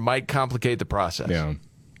weather might complicate the process. Yeah.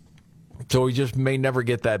 So we just may never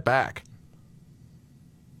get that back.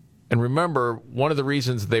 And remember, one of the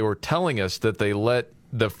reasons they were telling us that they let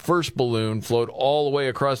the first balloon float all the way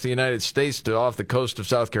across the United States to off the coast of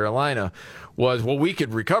South Carolina was, well, we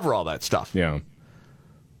could recover all that stuff. Yeah. Well,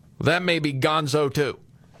 that may be gonzo, too.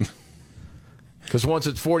 Because once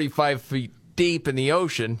it's 45 feet deep in the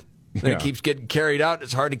ocean, then it keeps getting carried out.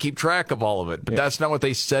 It's hard to keep track of all of it. But that's not what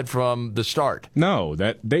they said from the start. No,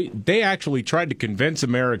 that they actually tried to convince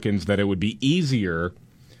Americans that it would be easier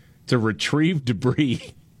to retrieve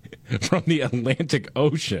debris from the Atlantic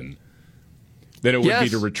Ocean than it would be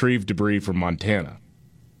to retrieve debris from Montana.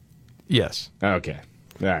 Yes. Okay.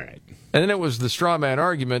 All right. And then it was the straw man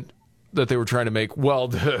argument that they were trying to make.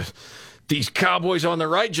 Well, these cowboys on the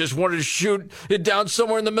right just wanted to shoot it down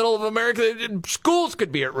somewhere in the middle of America. Schools could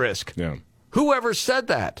be at risk. Yeah. Whoever said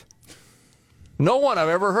that? No one I've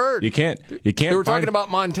ever heard. You can't. They were talking about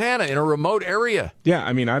Montana in a remote area. Yeah,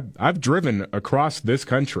 I mean, I've driven across this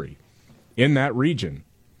country in that region.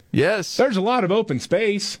 Yes. There's a lot of open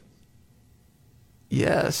space.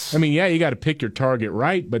 Yes. I mean, yeah, you got to pick your target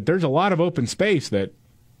right, but there's a lot of open space that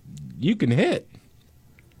you can hit.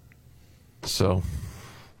 So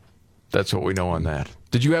that's what we know on that.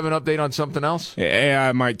 Did you have an update on something else? Yeah,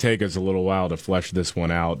 it might take us a little while to flesh this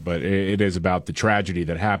one out, but it is about the tragedy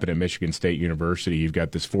that happened at Michigan State University. You've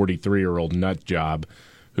got this 43-year-old nut job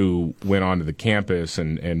who went onto the campus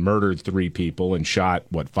and murdered 3 people and shot,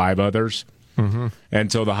 5 others? Mm-hmm.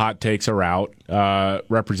 And so the hot takes are out.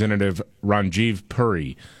 Representative Ranjiv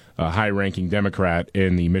Puri, a high-ranking Democrat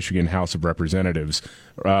in the Michigan House of Representatives,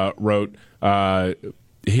 wrote,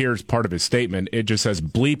 here's part of his statement. It just says,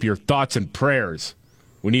 bleep your thoughts and prayers.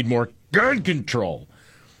 We need more gun control.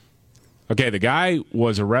 Okay, the guy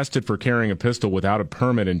was arrested for carrying a pistol without a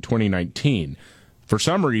permit in 2019. For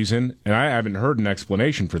some reason, and I haven't heard an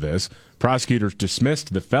explanation for this, prosecutors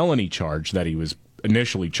dismissed the felony charge that he was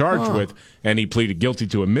initially charged with, and he pleaded guilty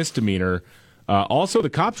to a misdemeanor. Also,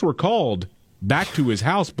 the cops were called back to his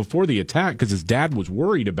house before the attack because his dad was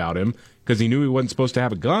worried about him because he knew he wasn't supposed to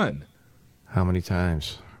have a gun. How many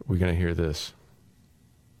times are we going to hear this?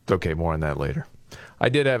 Okay, more on that later. I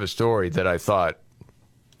did have a story that I thought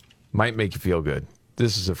might make you feel good.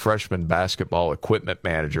 This is a freshman basketball equipment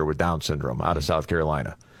manager with Down syndrome out of South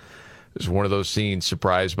Carolina. It was one of those scenes,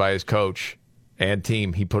 surprised by his coach and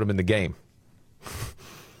team. He put him in the game.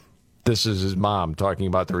 This is his mom talking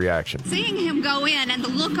about the reaction. Seeing him go in and the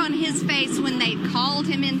look on his face when they called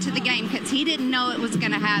him into the game because he didn't know it was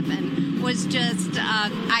going to happen was just,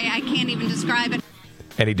 I can't even describe it.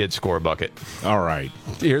 And he did score a bucket. All right.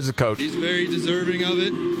 Here's the coach. He's very deserving of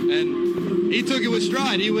it, and he took it with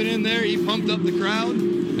stride. He went in there, he pumped up the crowd,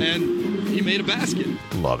 and he made a basket.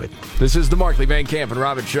 Love it. This is the Markley, Van Camp, and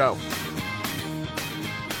Robbins Show.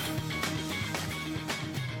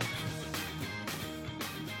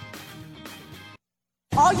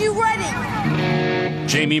 Are you ready?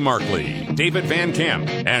 Jamie Markley, David Van Camp,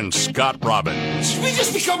 and Scott Robbins. We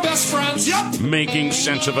just become best friends. Yep. Making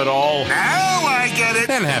sense of it all. Now I get it.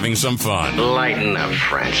 And having some fun. Lighten up,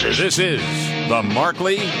 Francis. This is the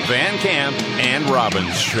Markley, Van Camp, and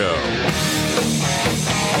Robbins Show.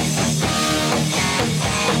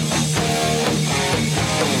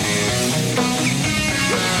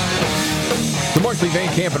 The Markley,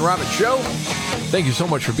 Van Camp, and Robbins Show. Thank you so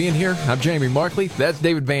much for being here. I'm Jamie Markley. That's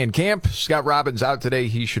David Van Camp. Scott Robbins out today.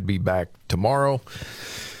 He should be back tomorrow.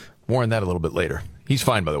 More on that a little bit later. He's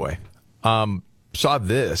fine, by the way. Saw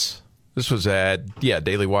this. This was at,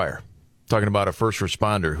 Daily Wire. Talking about a first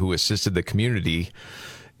responder who assisted the community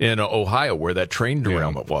in Ohio where that train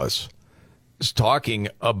derailment was. It's talking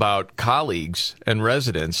about colleagues and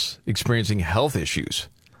residents experiencing health issues.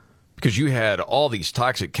 Because you had all these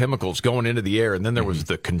toxic chemicals going into the air, and then there was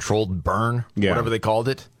the controlled burn, whatever they called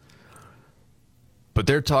it. But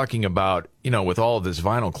they're talking about, with all of this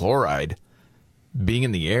vinyl chloride being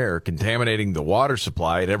in the air, contaminating the water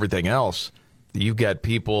supply and everything else, you've got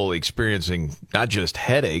people experiencing not just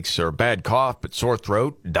headaches or bad cough, but sore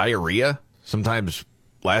throat, diarrhea, sometimes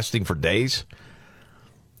lasting for days.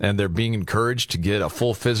 And they're being encouraged to get a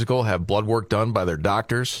full physical, have blood work done by their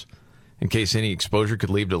doctors in case any exposure could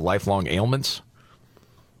lead to lifelong ailments.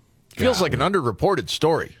 Feels like an underreported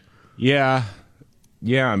story. Yeah.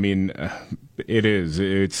 Yeah, I mean, it is.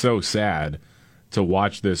 It's so sad to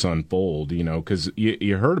watch this unfold, because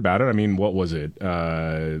you heard about it. I mean, what was it?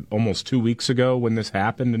 Almost 2 weeks ago when this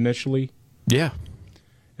happened initially? Yeah.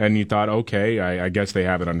 And you thought, okay, I guess they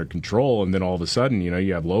have it under control. And then all of a sudden,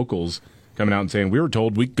 you have locals coming out and saying, we were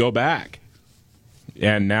told we could go back.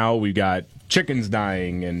 And now we got chickens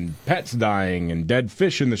dying and pets dying and dead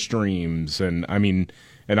fish in the streams. And I mean,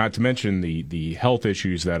 and not to mention the health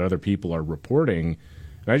issues that other people are reporting.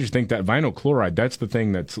 And I just think that vinyl chloride, that's the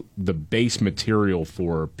thing that's the base material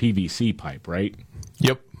for PVC pipe, right?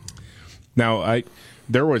 Yep. Now,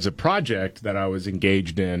 there was a project that I was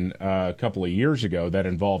engaged in a couple of years ago that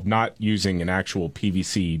involved not using an actual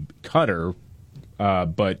PVC cutter,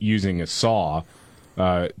 but using a saw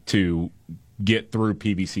to get through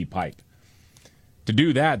PVC pipe. To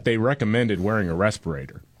do that, they recommended wearing a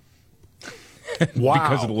respirator. Wow.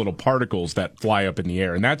 Because of the little particles that fly up in the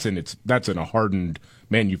air. And that's in a hardened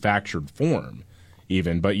manufactured form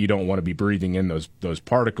even, but you don't want to be breathing in those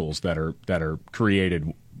particles that are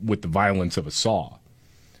created with the violence of a saw.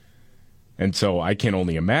 And so I can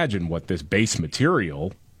only imagine what this base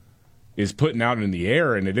material is putting out in the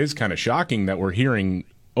air, and it is kind of shocking that we're hearing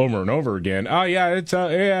over and over again, oh yeah,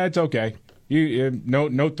 it's okay.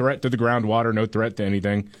 No threat to the groundwater, no threat to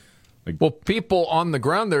anything. Well, people on the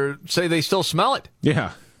ground there say they still smell it.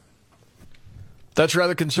 Yeah. That's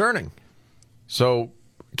rather concerning. So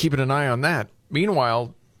keeping an eye on that.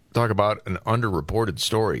 Meanwhile, talk about an underreported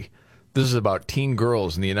story. This is about teen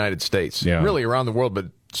girls in the United States. Yeah. Really around the world, but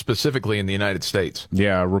specifically in the United States.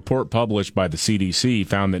 Yeah, a report published by the CDC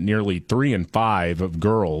found that nearly 3 in 5 of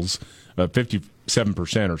girls,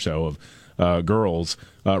 57% or so of girls,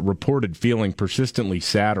 reported feeling persistently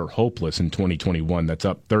sad or hopeless in 2021. That's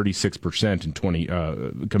up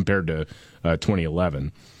 36% compared to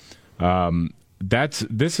 2011.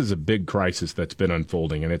 This is a big crisis that's been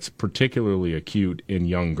unfolding, and it's particularly acute in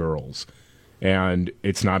young girls. And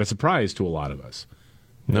it's not a surprise to a lot of us.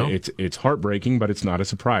 No, it's heartbreaking, but it's not a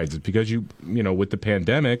surprise. It's because with the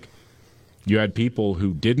pandemic, you had people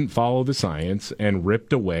who didn't follow the science and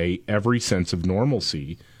ripped away every sense of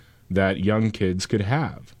normalcy that young kids could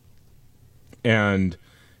have. And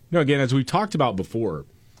again, as we talked about before,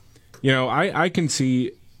 I can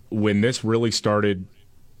see when this really started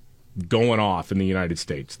going off in the United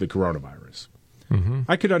States, the coronavirus. Mm-hmm.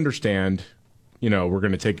 I could understand. We're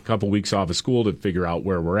going to take a couple weeks off of school to figure out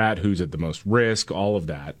where we're at, who's at the most risk, all of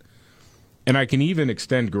that. And I can even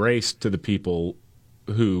extend grace to the people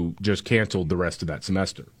who just canceled the rest of that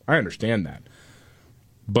semester. I understand that.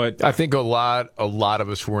 But I think a lot of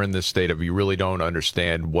us were in this state of you really don't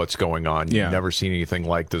understand what's going on. You've never seen anything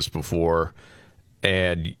like this before,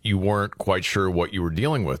 and you weren't quite sure what you were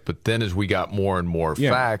dealing with. But then as we got more and more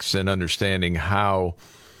facts and understanding how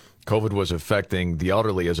COVID was affecting the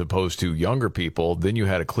elderly as opposed to younger people, then you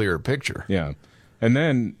had a clearer picture. Yeah. And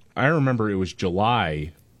then I remember it was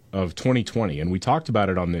July of 2020, and we talked about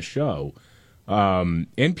it on this show.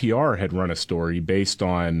 NPR had run a story based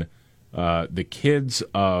on the kids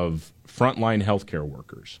of frontline healthcare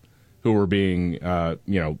workers who were being,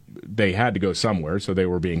 they had to go somewhere, so they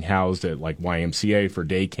were being housed at like YMCA for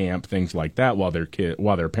day camp, things like that, while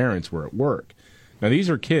their parents were at work. Now,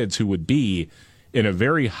 these are kids who would be in a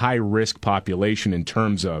very high-risk population in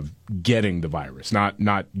terms of getting the virus,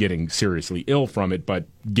 not getting seriously ill from it, but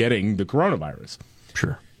getting the coronavirus.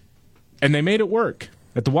 Sure. And they made it work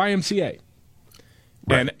at the YMCA.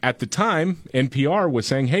 Right. And at the time, NPR was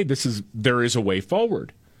saying, hey, there is a way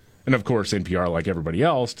forward. And, of course, NPR, like everybody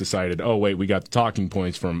else, decided, oh, wait, we got the talking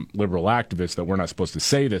points from liberal activists that we're not supposed to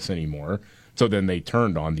say this anymore. So then they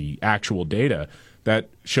turned on the actual data that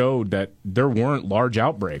showed that there weren't large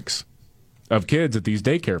outbreaks of kids at these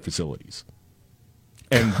daycare facilities.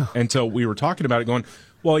 And so we were talking about it going,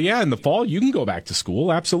 well, yeah, in the fall, you can go back to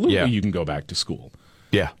school. Absolutely, you can go back to school.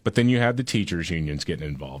 Yeah. But then you had the teachers' unions getting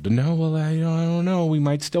involved. And I don't know. We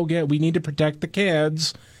might still we need to protect the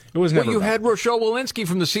kids. It was never. Well, you had Rochelle Walensky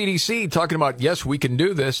from the CDC talking about, yes, we can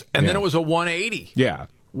do this. And then it was a 180. Yeah.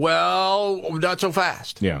 Well, not so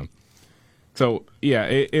fast. Yeah. So, yeah,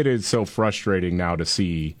 it is so frustrating now to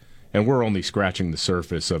see. And we're only scratching the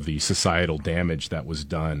surface of the societal damage that was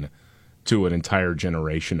done to an entire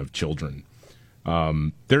generation of children.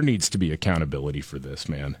 There needs to be accountability for this,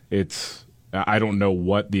 man. I don't know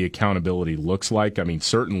what the accountability looks like. I mean,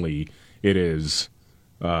 certainly it is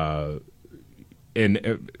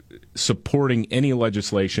in supporting any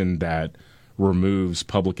legislation that removes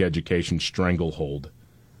public education stranglehold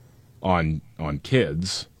on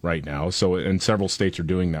kids right now. So, and several states are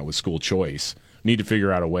doing that with school choice. Need to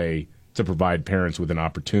figure out a way to provide parents with an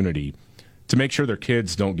opportunity to make sure their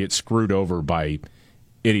kids don't get screwed over by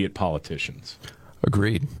idiot politicians.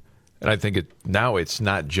 Agreed. And I think now it's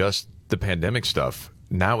not just the pandemic stuff.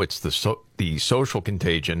 Now it's the social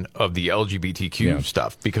contagion of the LGBTQ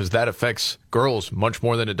stuff, because that affects girls much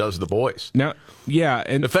more than it does the boys. Now, yeah,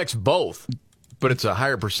 and it affects both, but it's a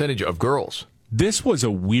higher percentage of girls. This was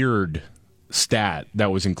a weird stat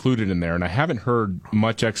that was included in there, and I haven't heard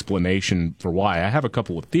much explanation for why. I have a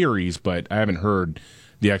couple of theories, but I haven't heard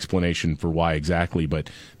the explanation for why exactly. But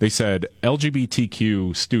they said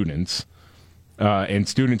LGBTQ students and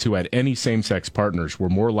students who had any same-sex partners were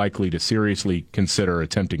more likely to seriously consider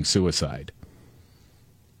attempting suicide.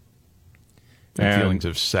 And feelings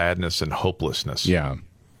of sadness and hopelessness. Yeah.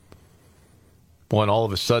 When all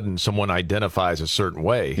of a sudden someone identifies a certain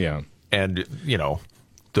way. Yeah. And,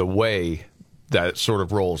 the way that sort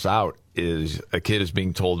of rolls out is a kid is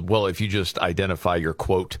being told, well, if you just identify your,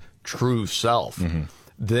 quote, true self,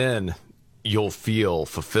 then you'll feel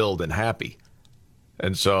fulfilled and happy.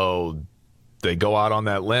 And so they go out on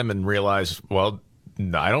that limb and realize, well,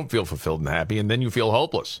 I don't feel fulfilled and happy. And then you feel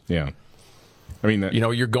hopeless. Yeah. I mean,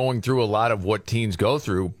 you're going through a lot of what teens go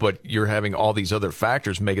through, but you're having all these other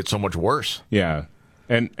factors make it so much worse. Yeah.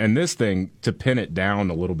 And this thing, to pin it down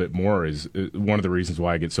a little bit more, is one of the reasons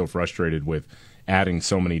why I get so frustrated with adding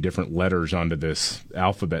so many different letters onto this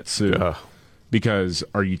alphabet soup. Because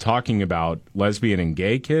are you talking about lesbian and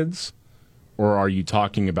gay kids, or are you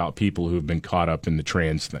talking about people who have been caught up in the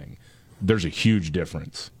trans thing? There's a huge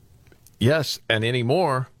difference. Yes, and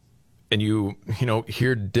anymore, and you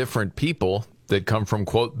hear different people that come from,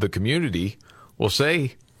 quote, the community will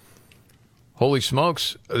say, holy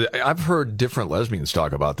smokes, I've heard different lesbians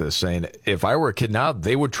talk about this, saying, if I were a kid now,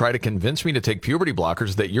 they would try to convince me to take puberty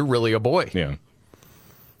blockers that you're really a boy. Yeah.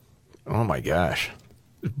 Oh, my gosh.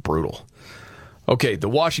 It's brutal. Okay, the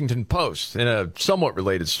Washington Post, in a somewhat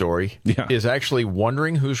related story, is actually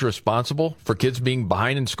wondering who's responsible for kids being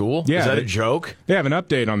behind in school. Yeah, is that a joke? They have an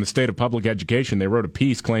update on the state of public education. They wrote a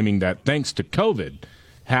piece claiming that thanks to COVID,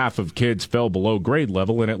 half of kids fell below grade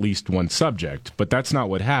level in at least one subject. But that's not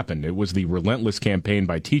what happened. It was the relentless campaign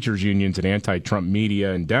by teachers' unions and anti-Trump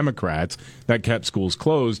media and Democrats that kept schools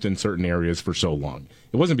closed in certain areas for so long.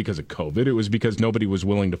 It wasn't because of COVID. It was because nobody was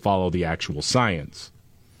willing to follow the actual science.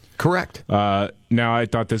 Correct. Now, I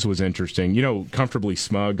thought this was interesting. Comfortably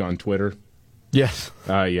Smug on Twitter? Yes.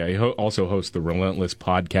 He also hosts the Relentless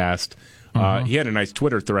podcast. He had a nice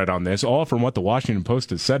Twitter thread on this, all from what the Washington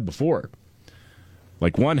Post has said before.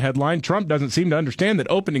 Like one headline, Trump doesn't seem to understand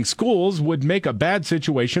that opening schools would make a bad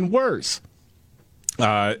situation worse.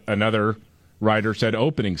 Another writer said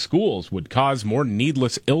opening schools would cause more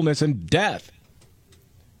needless illness and death.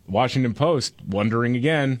 Washington Post wondering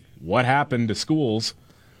again, what happened to schools?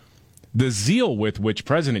 The zeal with which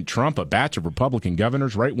President Trump, a batch of Republican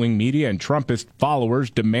governors, right-wing media, and Trumpist followers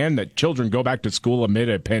demand that children go back to school amid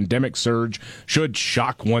a pandemic surge should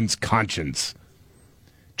shock one's conscience.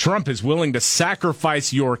 Trump is willing to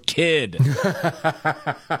sacrifice your kid.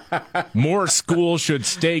 More schools should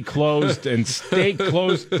stay closed and stay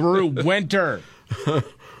closed through winter. The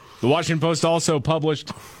Washington Post also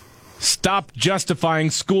published, "Stop justifying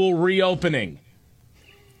school reopening."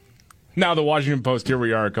 Now the Washington Post, here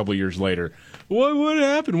we are a couple years later. What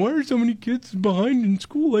happened? Why are so many kids behind in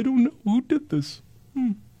school? I don't know. Who did this?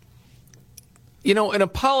 An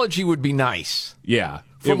apology would be nice. Yeah.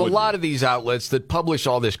 From a lot of these outlets that publish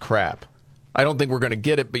all this crap. I don't think we're going to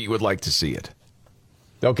get it, but you would like to see it.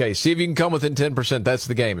 Okay, see if you can come within 10%. That's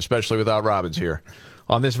the game, especially without Robbins here.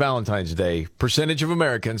 On this Valentine's Day, percentage of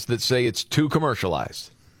Americans that say it's too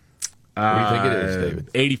commercialized. What do you think it is,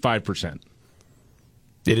 David? 85%.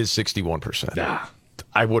 It is 61%.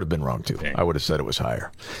 I would have been wrong, too. Dang. I would have said it was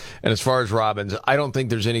higher. And as far as Robbins, I don't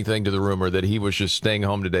think there's anything to the rumor that he was just staying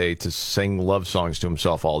home today to sing love songs to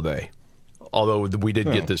himself all day. Although we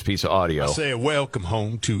did get this piece of audio. I say welcome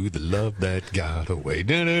home to the love that got away.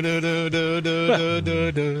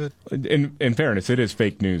 In fairness, it is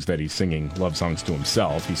fake news that he's singing love songs to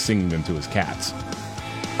himself. He's singing them to his cats.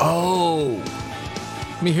 Oh.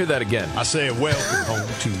 Let me hear that again. I say welcome home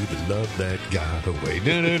to the love that got away.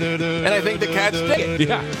 And I think the cats dig it.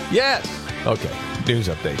 Yeah. Yes. Okay. News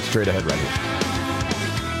update. Straight ahead right here.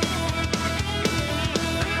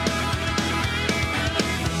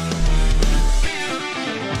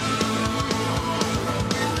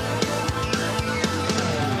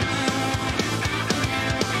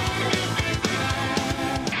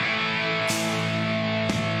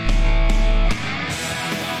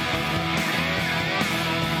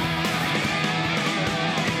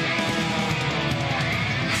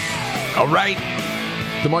 All right.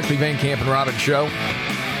 The Markley, Van Camp, and Robbins Show.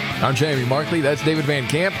 I'm Jamie Markley. That's David Van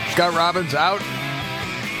Camp. Scott Robbins out.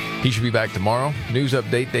 He should be back tomorrow. News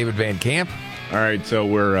update, David Van Camp. All right, so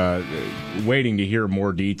we're waiting to hear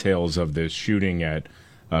more details of this shooting at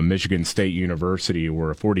Michigan State University,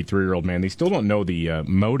 where a 43-year-old man, they still don't know the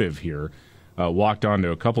motive here, walked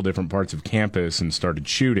onto a couple different parts of campus and started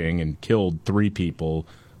shooting and killed 3 people,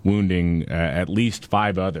 wounding at least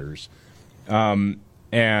 5 others.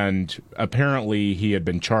 And apparently he had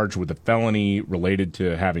been charged with a felony related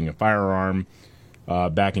to having a firearm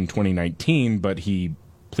back in 2019, but he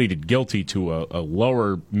pleaded guilty to a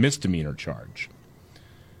lower misdemeanor charge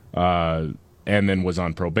and then was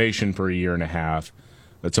on probation for a year and a half.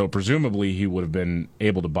 So presumably he would have been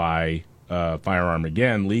able to buy a firearm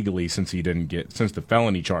again legally since the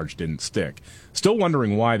felony charge didn't stick. Still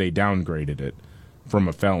wondering why they downgraded it from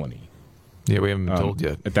a felony. Yeah, we haven't been told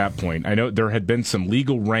yet. At that point, I know there had been some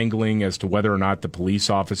legal wrangling as to whether or not the police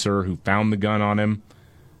officer who found the gun on him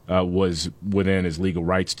was within his legal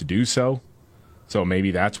rights to do so. So maybe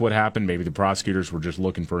that's what happened. Maybe the prosecutors were just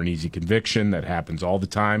looking for an easy conviction. That happens all the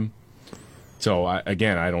time. So, I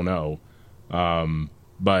don't know.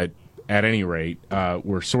 But at any rate,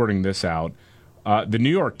 we're sorting this out. The New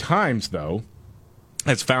York Times, though,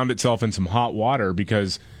 has found itself in some hot water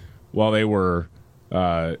because while they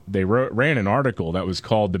ran an article that was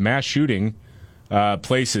called "The Mass Shooting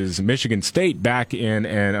Places Michigan State Back in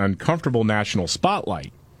an Uncomfortable National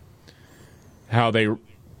Spotlight." How they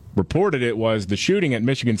reported it was the shooting at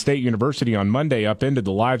Michigan State University on Monday upended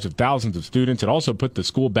the lives of thousands of students. It also put the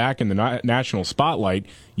school back in the national spotlight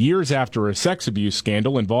years after a sex abuse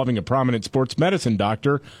scandal involving a prominent sports medicine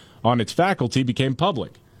doctor on its faculty became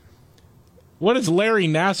public. What does Larry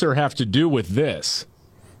Nassar have to do with this?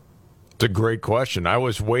 It's a great question. I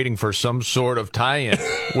was waiting for some sort of tie-in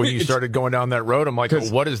when you started going down that road. I'm like,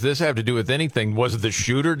 well, what does this have to do with anything? Was it the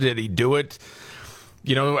shooter? Did he do it,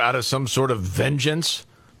 out of some sort of vengeance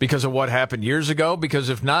because of what happened years ago? Because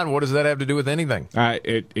if not, what does that have to do with anything?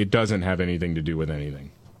 It doesn't have anything to do with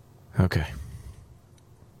anything. Okay.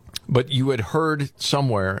 But you had heard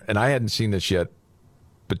somewhere, and I hadn't seen this yet,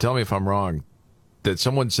 but tell me if I'm wrong, that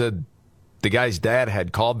someone said the guy's dad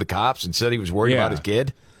had called the cops and said he was worried about his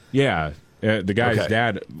kid? Yeah, the guy's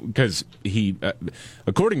dad, because he,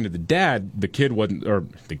 according to the dad, the kid wasn't, or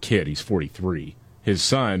the kid, he's 43. His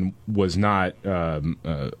son was not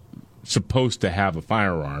supposed to have a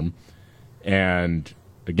firearm, and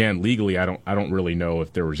again, legally, I don't really know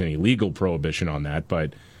if there was any legal prohibition on that,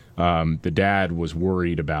 but the dad was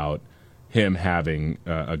worried about him having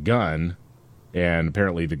a gun, and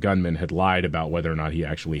apparently the gunman had lied about whether or not he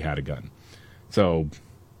actually had a gun. So,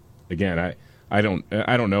 again, I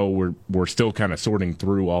don't know. We're still kind of sorting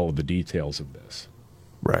through all of the details of this.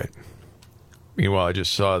 Right. Meanwhile, I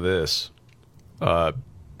just saw this.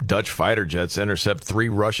 Dutch fighter jets intercept 3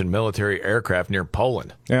 Russian military aircraft near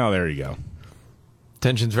Poland. Oh, there you go.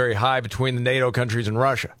 Tensions very high between the NATO countries and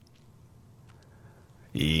Russia.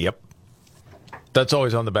 Yep. That's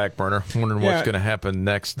always on the back burner. Wondering what's going to happen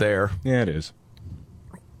next there. Yeah, it is.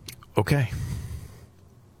 Okay.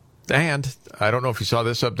 And I don't know if you saw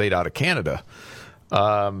this update out of Canada.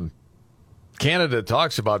 Canada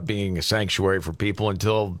talks about being a sanctuary for people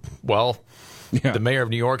until, the mayor of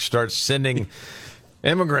New York starts sending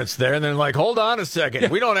immigrants there, and they're like, hold on a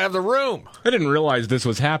second, we don't have the room. I didn't realize this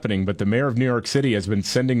was happening, but the mayor of New York City has been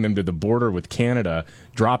sending them to the border with Canada,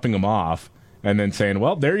 dropping them off, and then saying,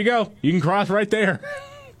 well, there you go. You can cross right there.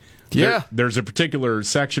 Yeah. There's a particular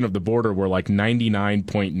section of the border where like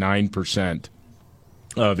 99.9%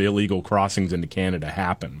 of illegal crossings into Canada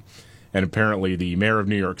happen. And apparently the mayor of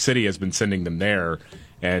New York City has been sending them there.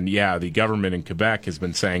 And, the government in Quebec has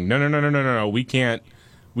been saying, no, we can't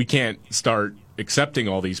start accepting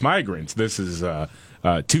all these migrants. This is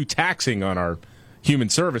too taxing on our human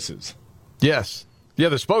services. Yes. Yeah,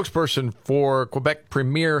 the spokesperson for Quebec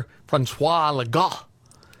Premier François Legault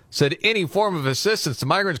said any form of assistance to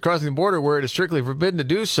migrants crossing the border where it is strictly forbidden to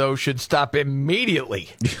do so should stop immediately.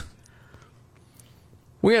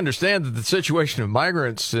 We understand that the situation of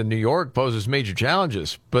migrants in New York poses major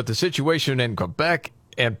challenges, but the situation in Quebec,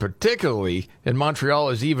 and particularly in Montreal,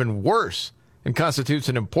 is even worse and constitutes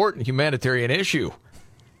an important humanitarian issue.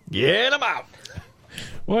 Get them out.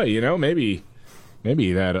 Well, maybe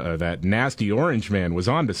that nasty orange man was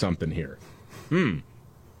onto something here.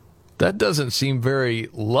 That doesn't seem very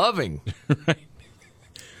loving. Right.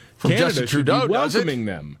 From Canada Justin Trudeau, should be welcoming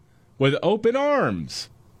them with open arms.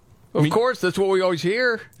 Of course, that's what we always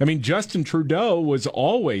hear. I mean, Justin Trudeau was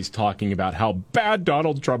always talking about how bad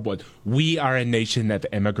Donald Trump was. We are a nation of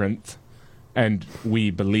immigrants, and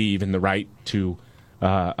we believe in the right to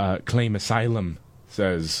claim asylum,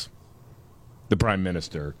 says the Prime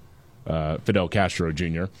Minister, Fidel Castro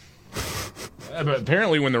Jr. But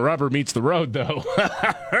apparently when the rubber meets the road, though.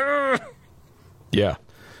 Yeah.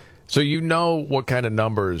 So you know what kind of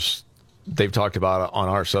numbers they've talked about on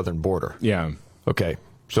our southern border. Yeah. Okay.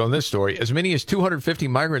 So in this story, as many as 250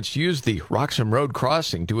 migrants use the Roxham Road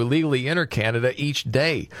crossing to illegally enter Canada each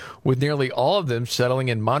day, with nearly all of them settling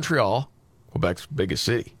in Montreal, Quebec's biggest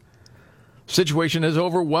city. Situation has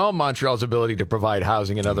overwhelmed Montreal's ability to provide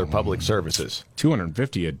housing and other public services.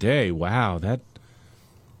 250 a day. Wow, that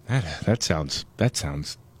sounds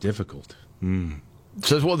difficult. It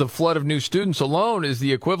says, well, the flood of new students alone is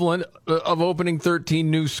the equivalent of opening 13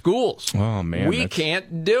 new schools. Oh, man. We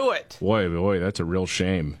can't do it. Boy, that's a real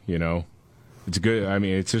shame, you know. It's good. I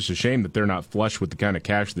mean, it's just a shame that they're not flush with the kind of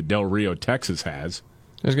cash that Del Rio, Texas has.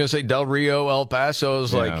 I was going to say Del Rio, El Paso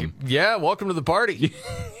is like, yeah, welcome to the party.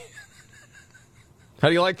 How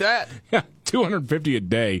do you like that? Yeah, 250 a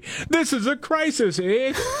day. This is a crisis,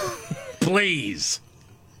 eh? Please.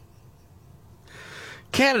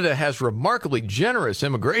 Canada has remarkably generous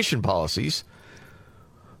immigration policies,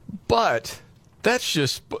 but that's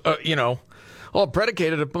just, all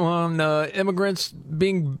predicated upon immigrants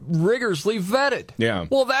being rigorously vetted. Yeah.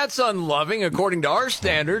 Well, that's unloving according to our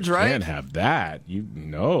standards, right? Can't have that. You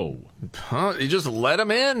just let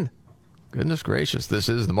them in. Goodness gracious. This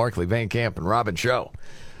is the Markley, Van Camp, and Robin Show.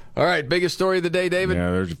 All right, biggest story of the day, David?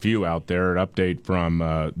 Yeah, there's a few out there. An update from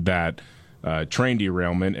that train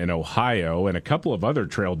derailment in Ohio and a couple of other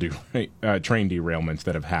train derailments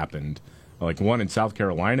that have happened. Like one in South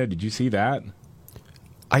Carolina. Did you see that?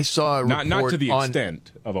 I saw a report not to the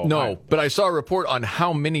extent of Ohio. No, but I saw a report on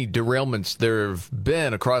how many derailments there have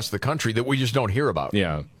been across the country that we just don't hear about.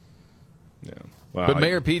 Yeah. Well, but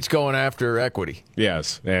Mayor Pete's going after equity.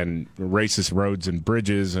 Yes, and racist roads and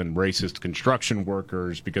bridges and racist construction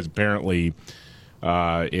workers, because apparently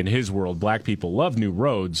in his world, black people love new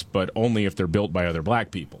roads, but only if they're built by other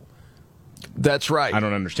black people. That's right. I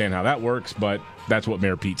don't understand how that works, but that's what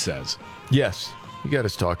Mayor Pete says. Yes, he got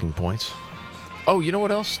his talking points. Oh, you know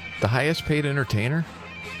what else? The highest paid entertainer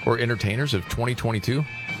or entertainers of 2022?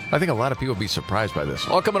 I think a lot of people will be surprised by this.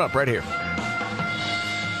 All coming up right here.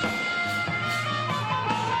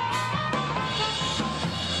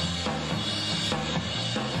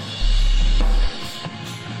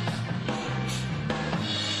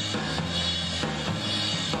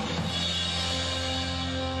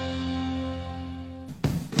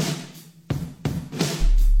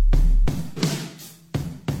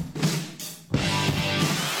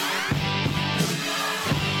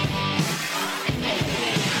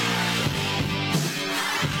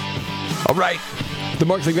 All right, the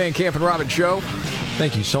Markley, Van Camp, and Robin Show.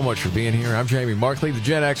 Thank you so much for being here. I'm Jamie Markley, the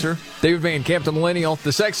Gen Xer. David Van Camp, the Millennial,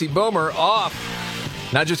 the Sexy Boomer, off.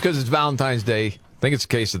 Not just because it's Valentine's Day. I think it's a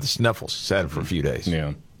case of the sniffles. He's had it for a few days.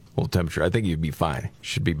 Yeah. Little temperature. I think you'd be fine.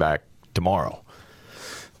 Should be back tomorrow.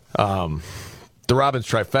 The Robin's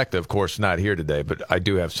trifecta, of course, not here today, but I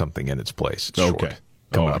do have something in its place. It's okay.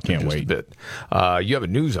 Coming I up can't in just wait. a bit. You have a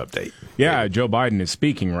news update. Yeah, Joe Biden is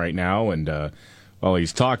speaking right now, and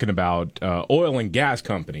he's talking about oil and gas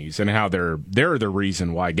companies and how they're the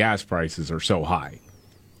reason why gas prices are so high.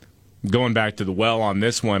 Going back to the well on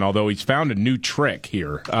this one, although he's found a new trick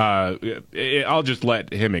here. I'll just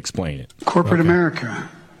let him explain it. Corporate America.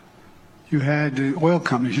 You had the oil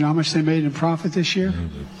companies. You know how much they made in profit this year?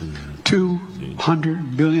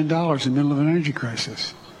 $200 billion in the middle of an energy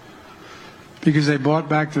crisis. Because they bought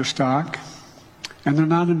back their stock, and they're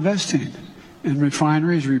not investing in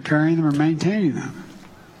refineries, repairing them, or maintaining them.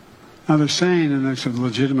 Now they're saying, and it's a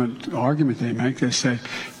legitimate argument they make, they say,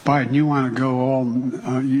 Biden, you want to go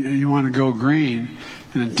you want to go green,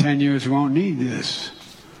 and in 10 years we won't need this.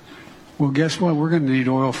 Well, guess what? We're going to need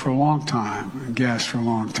oil for a long time and gas for a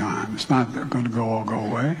long time. It's not going to all go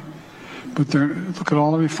away. But look at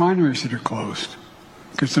all the refineries that are closed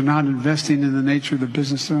because they're not investing in the nature of the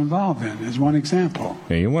business they're involved in, is one example.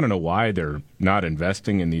 Yeah, you want to know why they're not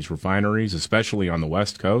investing in these refineries, especially on the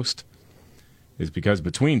West Coast? Is because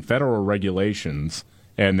between federal regulations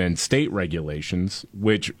and then state regulations,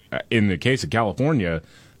 which in the case of California,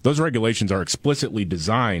 those regulations are explicitly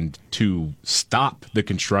designed to stop the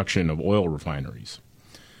construction of oil refineries.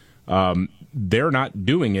 They're not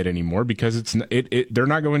doing it anymore because they're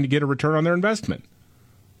not going to get a return on their investment.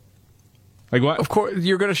 Like what? Of course,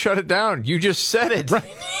 you're going to shut it down. You just said it. Right.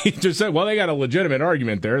 You just said, well, they got a legitimate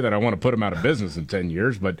argument there that I want to put them out of business in 10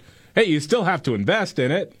 years, but hey, you still have to invest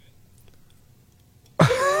in it.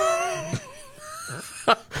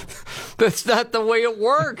 That's not the way it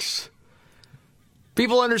works.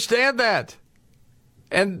 People understand that.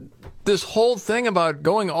 And this whole thing about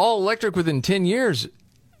going all electric within 10 years,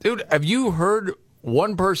 dude, have you heard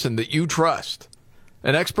one person that you trust,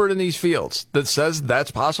 an expert in these fields, that says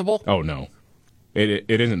that's possible? Oh, no. It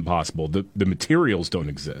isn't possible. The materials don't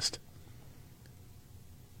exist.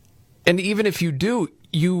 And even if you do,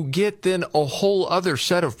 you get then a whole other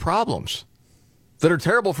set of problems that are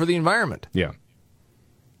terrible for the environment. Yeah.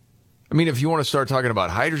 I mean, if you want to start talking about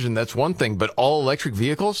hydrogen, that's one thing, but all electric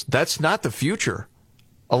vehicles, that's not the future.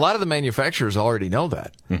 A lot of the manufacturers already know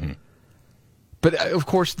that. Mm-hmm. But of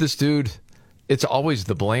course, this dude, it's always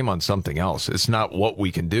the blame on something else. It's not what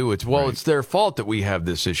we can do. It's, well, It's their fault that we have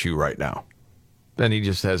this issue right now. Then he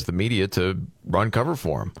just has the media to run cover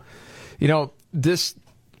for him. You know, this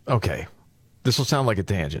will sound like a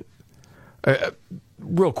tangent.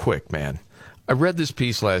 Real quick, man. I read this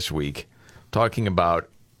piece last week talking about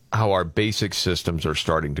how our basic systems are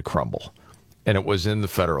starting to crumble. And it was in the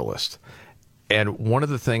Federalist. And one of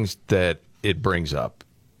the things that it brings up,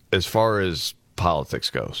 as far as politics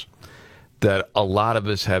goes, that a lot of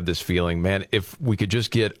us have this feeling, man, if we could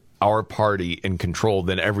just get our party in control,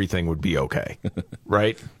 then everything would be okay.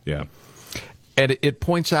 Right? Yeah. And it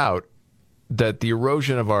points out that the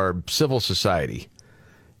erosion of our civil society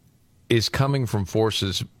is coming from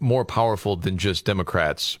forces more powerful than just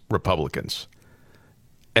Democrats, Republicans.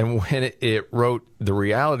 And when it wrote, the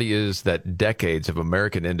reality is that decades of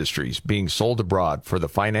American industries being sold abroad for the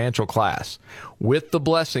financial class, with the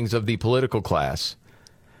blessings of the political class,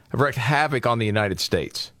 have wreaked havoc on the United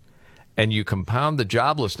States. And you compound the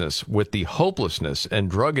joblessness with the hopelessness and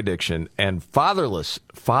drug addiction and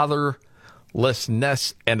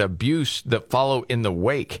fatherlessness and abuse that follow in the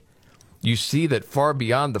wake. You see that far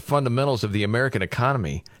beyond the fundamentals of the American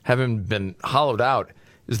economy, having been hollowed out,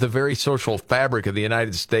 is the very social fabric of the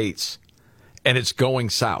United States, and it's going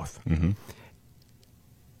south. Mm-hmm.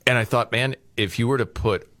 And I thought, man, if you were to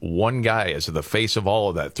put one guy as the face of all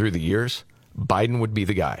of that through the years, Biden would be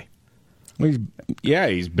the guy. Well,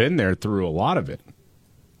 he's been there through a lot of it.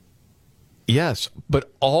 Yes,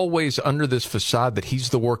 but always under this facade that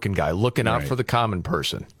he's the working guy, looking out for the common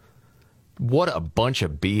person. What a bunch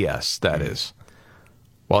of BS that is.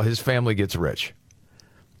 While his family gets rich.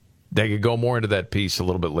 They could go more into that piece a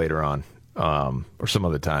little bit later on, or some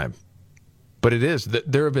other time. But it is.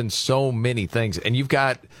 There have been so many things. And you've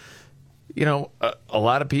got, a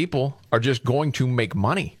lot of people are just going to make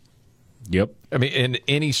money. Yep. I mean, in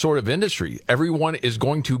any sort of industry, everyone is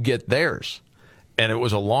going to get theirs. And it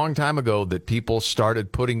was a long time ago that people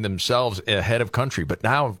started putting themselves ahead of country. But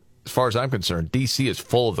now, as far as I'm concerned, D.C. is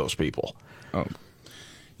full of those people. Oh.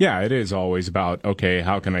 Yeah, it is always about, okay,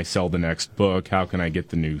 how can I sell the next book? How can I get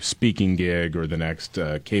the new speaking gig or the next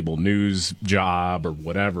cable news job or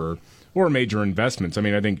whatever, or major investments? I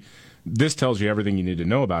mean, I think this tells you everything you need to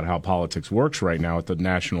know about how politics works right now at the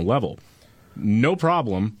national level. No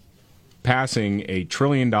problem passing a $1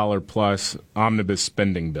 trillion plus omnibus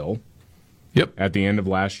spending bill. Yep. At the end of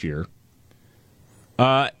last year.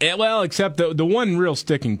 Well, except the one real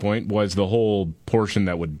sticking point was the whole portion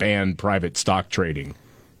that would ban private stock trading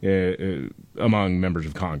among members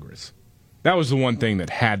of Congress. That was the one thing that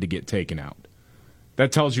had to get taken out.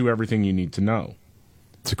 That tells you everything you need to know.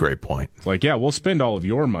 It's a great point. It's like, yeah, we'll spend all of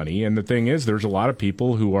your money, and the thing is, there's a lot of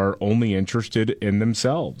people who are only interested in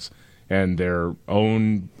themselves and their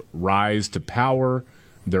own rise to power,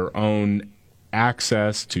 their own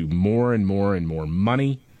access to more and more and more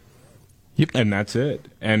money. Yep. And that's it.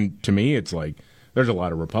 And to me, it's like there's a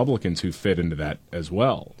lot of Republicans who fit into that as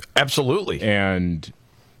well. Absolutely. And,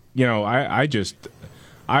 I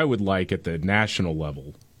would like at the national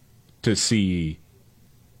level to see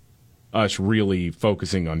us really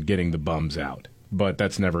focusing on getting the bums out. But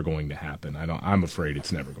that's never going to happen. I'm afraid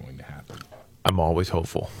it's never going to happen. I'm always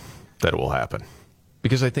hopeful that it will happen.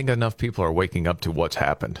 Because I think enough people are waking up to what's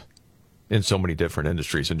happened in so many different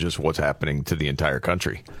industries and just what's happening to the entire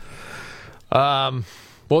country. Well,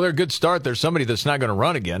 they're a good start. There's somebody that's not going to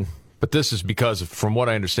run again. But this is because, from what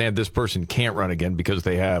I understand, this person can't run again because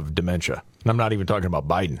they have dementia. And I'm not even talking about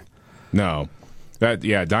Biden. No.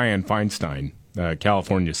 Dianne Feinstein,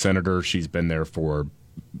 California senator. She's been there for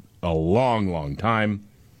a long, long time.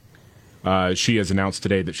 She has announced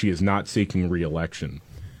today that she is not seeking re-election.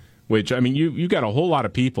 Which, I mean, you got a whole lot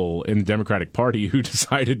of people in the Democratic Party who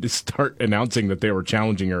decided to start announcing that they were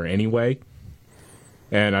challenging her anyway.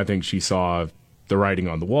 And I think she saw the writing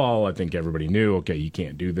on the wall. I think everybody knew, okay, you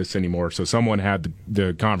can't do this anymore. So someone had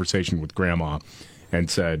the conversation with Grandma and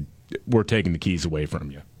said, we're taking the keys away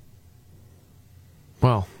from you.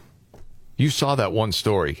 Well, you saw that one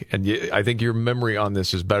story, and I think your memory on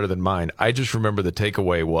this is better than mine. I just remember the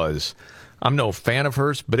takeaway was, I'm no fan of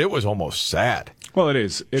hers, but it was almost sad. Well, it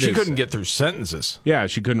is. She couldn't get through sentences. Yeah,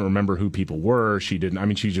 she couldn't remember who people were. She didn't. I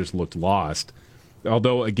mean, she just looked lost.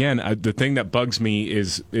 Although, again, the thing that bugs me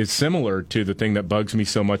is similar to the thing that bugs me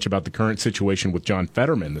so much about the current situation with John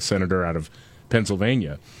Fetterman, the senator out of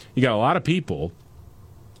Pennsylvania. You got a lot of people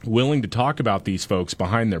willing to talk about these folks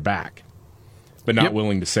behind their back, but not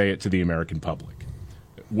willing to say it to the American public.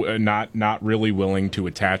 Not really willing to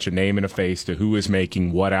attach a name and a face to who is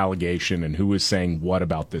making what allegation and who is saying what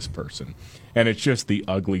about this person. And it's just the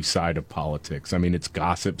ugly side of politics. I mean, it's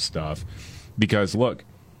gossip stuff. Because, look,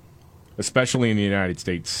 especially in the United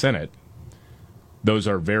States Senate, those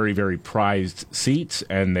are very, very prized seats,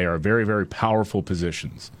 and they are very, very powerful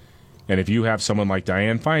positions. And if you have someone like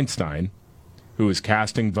Dianne Feinstein, who is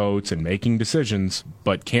casting votes and making decisions,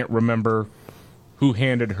 but can't remember who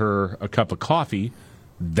handed her a cup of coffee,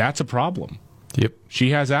 that's a problem. Yep.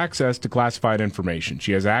 She has access to classified information.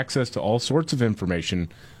 She has access to all sorts of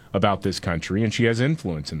information about this country, and she has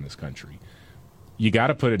influence in this country. You got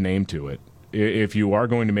to put a name to it. If you are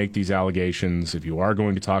going to make these allegations, if you are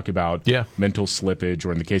going to talk about mental slippage,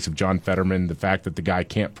 or in the case of John Fetterman, the fact that the guy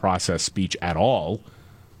can't process speech at all,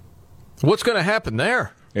 what's going to happen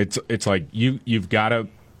there? It's like you've got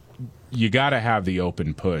to have the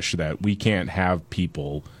open push that we can't have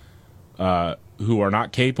people who are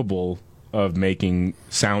not capable of making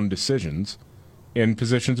sound decisions in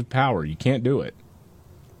positions of power. You can't do it.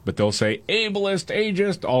 But they'll say ableist,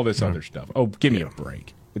 ageist, all this other stuff. Oh, give me a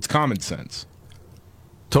break. It's common sense.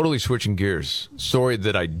 Totally switching gears. Story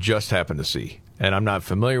that I just happened to see. And I'm not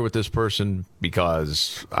familiar with this person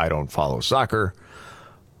because I don't follow soccer.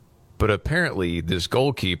 But apparently this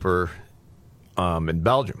goalkeeper in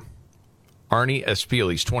Belgium, Arnie Espiel,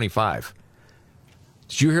 he's 25.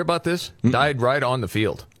 Did you hear about this? Mm-mm. Died right on the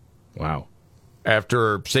field. Wow.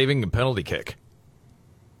 After saving a penalty kick.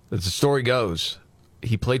 As the story goes,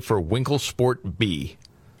 he played for Winkelsport B.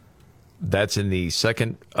 That's in the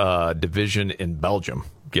second division in Belgium.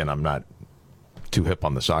 Again, I'm not too hip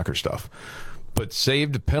on the soccer stuff. But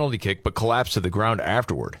saved a penalty kick, but collapsed to the ground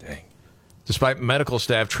afterward. Dang. Despite medical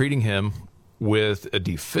staff treating him with a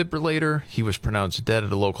defibrillator, he was pronounced dead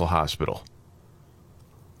at a local hospital.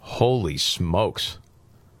 Holy smokes.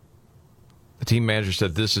 The team manager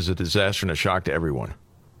said this is a disaster and a shock to everyone.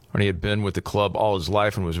 Arnie had been with the club all his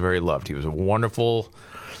life and was very loved. He was a wonderful,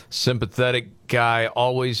 sympathetic guy,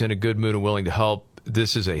 always in a good mood and willing to help.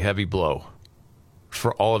 This is a heavy blow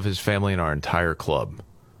for all of his family and our entire club.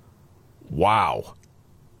 Wow.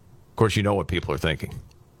 Of course, you know what people are thinking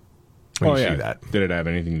when you see that. Did it have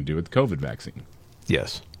anything to do with the COVID vaccine?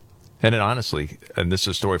 Yes. And it honestly, and this is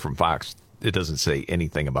a story from Fox, it doesn't say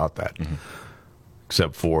anything about that. Mm-hmm.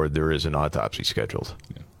 Except for there is an autopsy scheduled.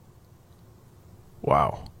 Yeah.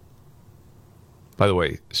 Wow. By the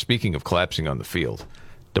way, speaking of collapsing on the field,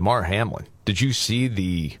 Damar Hamlin, did you see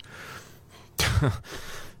the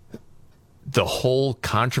whole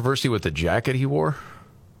controversy with the jacket he wore?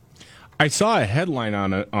 I saw a headline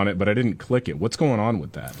on it, but I didn't click it. What's going on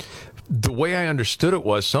with that? The way I understood it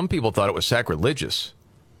was some people thought it was sacrilegious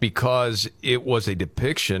because it was a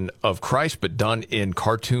depiction of Christ but done in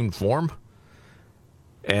cartoon form.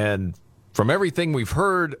 And from everything we've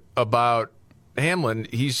heard about Hamlin,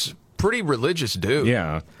 he's a pretty religious dude.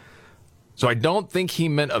 Yeah. So I don't think he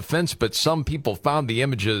meant offense, but some people found the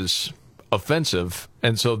images offensive.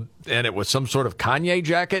 And it was some sort of Kanye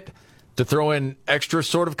jacket to throw in extra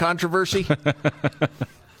sort of controversy.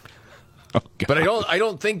 Oh, but I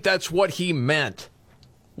don't think that's what he meant,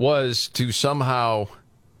 was to somehow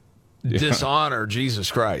dishonor Jesus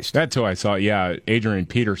Christ. That's who I saw. Yeah, Adrian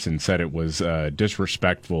Peterson said it was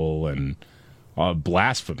disrespectful and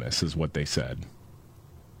blasphemous is what they said.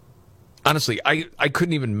 Honestly, I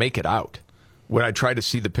couldn't even make it out. When I tried to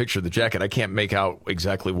see the picture of the jacket, I can't make out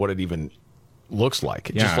exactly what it even looks like.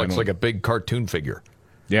 It just looks like a big cartoon figure.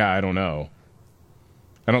 Yeah, I don't know.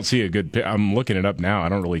 I don't see a good... I'm looking it up now. I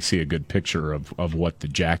don't really see a good picture of what the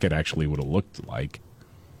jacket actually would have looked like.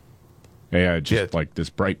 Yeah, just like this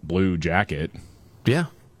bright blue jacket. Yeah,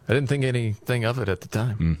 I didn't think anything of it at the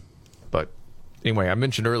time. But anyway, I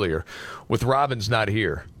mentioned earlier, with Robbins not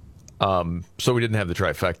here, so we didn't have the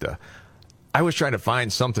trifecta. I was trying to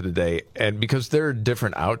find something today, and because there are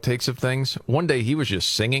different outtakes of things, one day he was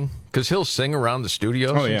just singing, because he'll sing around the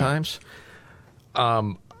studio sometimes.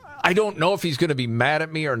 Yeah. I don't know if he's going to be mad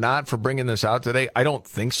at me or not for bringing this out today. I don't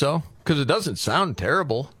think so, because it doesn't sound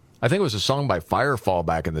terrible. I think it was a song by Firefall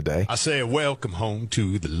back in the day. I say, welcome home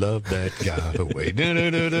to the love that got away.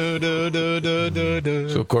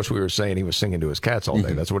 So, of course, we were saying he was singing to his cats all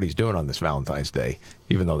day. That's what he's doing on this Valentine's Day,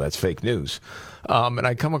 even though that's fake news. And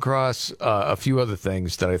I come across a few other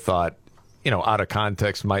things that I thought out of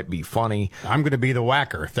context might be funny. I'm going to be the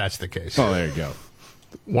whacker if that's the case. Oh, there you go.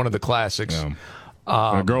 One of the classics. Yeah.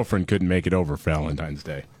 My girlfriend couldn't make it over Valentine's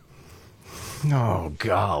Day. Oh,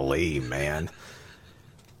 golly, man.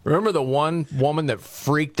 Remember the one woman that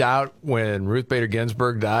freaked out when Ruth Bader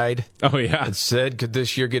Ginsburg died? Oh, yeah. And said, could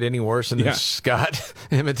this year get any worse? And then Scott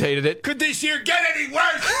imitated it. Could this year get any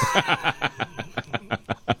worse?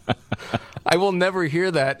 I will never hear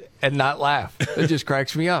that and not laugh. It just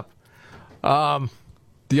cracks me up.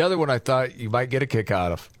 The other one I thought you might get a kick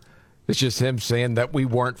out of. It's just him saying that we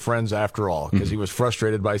weren't friends after all because he was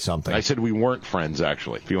frustrated by something. I said we weren't friends,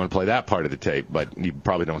 actually, if you want to play that part of the tape, but you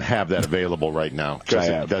probably don't have that available right now because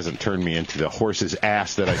it doesn't turn me into the horse's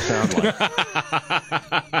ass that I sound like.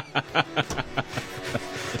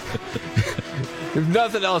 If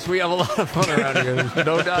nothing else, we have a lot of fun around here. There's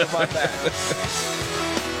no doubt about that.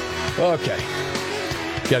 Okay.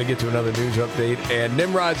 Got to get to another news update. And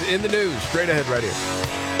Nimrod's in the news. Straight ahead right here.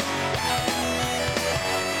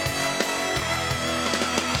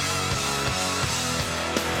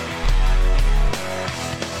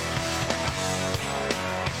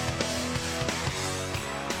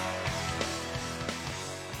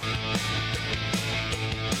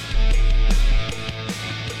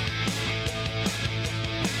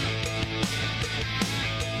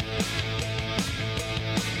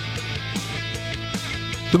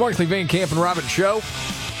 The Markley, Van Camp, and Robbins Show.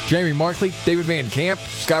 Jamie Markley, David Van Camp.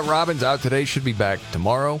 Scott Robbins out today, should be back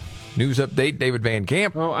tomorrow. News update, David Van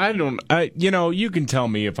Camp. Oh, you can tell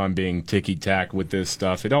me if I'm being ticky-tack with this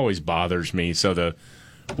stuff. It always bothers me. So the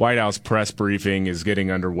White House press briefing is getting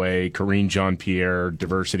underway. Karine Jean-Pierre,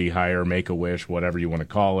 diversity hire, Make-A-Wish, whatever you want to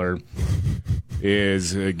call her,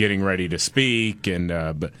 is getting ready to speak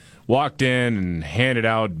and walked in and handed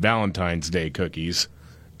out Valentine's Day cookies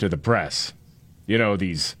to the press. You know,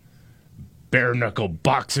 these bare-knuckle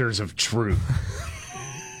boxers of truth.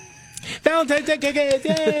 Valentine's Day cookies,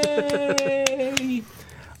 yay!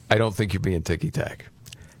 I don't think you're being ticky-tack.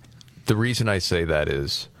 The reason I say that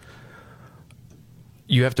is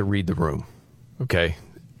you have to read the room, okay?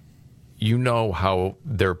 You know how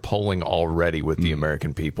they're polling already with the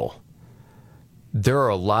American people. There are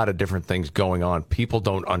a lot of different things going on. People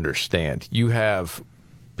don't understand. You have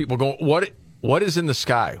people going, what is in the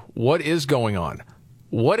sky? What is going on?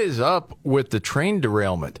 What is up with the train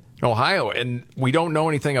derailment in Ohio? And we don't know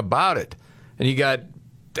anything about it. And you got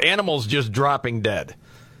animals just dropping dead.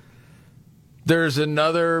 There's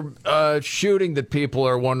another shooting that people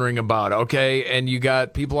are wondering about, okay? And you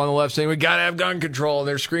got people on the left saying, we got to have gun control, and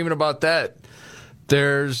they're screaming about that.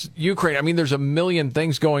 There's Ukraine. I mean, there's a million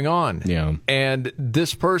things going on. Yeah. And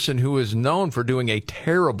this person who is known for doing a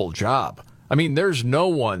terrible job, I mean, there's no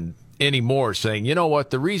one anymore saying, you know what,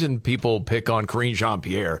 the reason people pick on Karine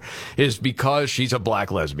Jean-Pierre is because she's a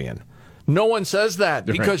black lesbian. No one says that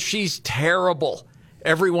because she's terrible.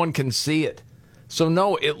 Everyone can see it. So,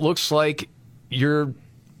 no, it looks like you're,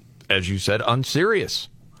 as you said, unserious.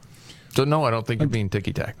 So, no, I don't think you're being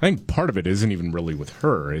ticky-tack. I think part of it isn't even really with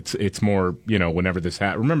her. It's more, whenever this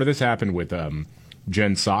happened. Remember, this happened with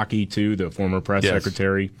Jen Psaki, too, the former press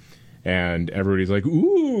secretary. And everybody's like,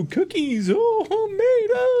 ooh, cookies, oh,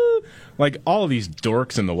 homemade, like all of these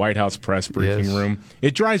dorks in the White House press briefing room.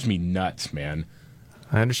 It drives me nuts, man.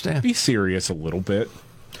 I understand. Be serious a little bit.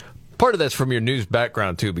 Part of that's from your news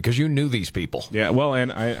background, too, because you knew these people. Yeah, well,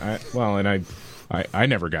 and I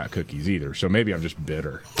never got cookies either, so maybe I'm just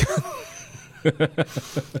bitter.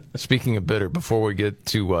 Speaking of bitter, before we get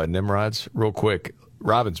to Nimrod's, real quick,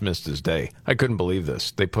 Robbins missed his day. I couldn't believe this.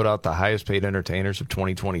 They put out the highest paid entertainers of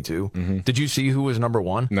 2022. Mm-hmm. Did you see who was number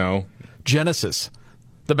one? No. Genesis,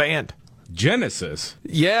 the band. Genesis?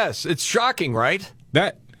 Yes. It's shocking, right?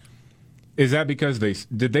 Is that because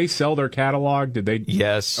did they sell their catalog? Did they?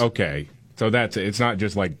 Yes. Okay. So it's not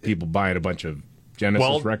just like people buying a bunch of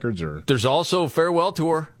Genesis records, or there's also a farewell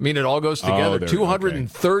tour. I mean, it all goes together.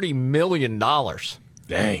 $230 million.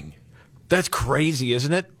 Dang. That's crazy,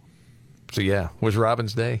 isn't it? So, yeah, was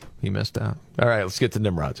Robbins' day. He missed out. All right, let's get to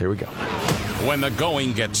Nimrod's. Here we go. When the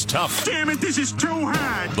going gets tough. Damn it, this is too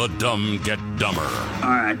hard. The dumb get dumber. All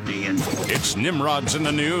right, Dean. It's Nimrod's in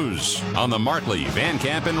the News on the Markley, Van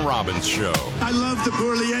Camp, and Robbins Show. I love the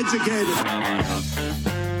poorly educated.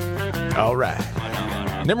 All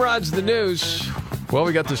right. Nimrod's the News. Well,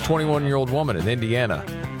 we got this 21-year-old woman in Indiana,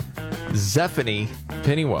 Zephany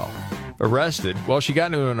Pennywell, arrested. Well, she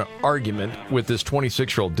got into an argument with this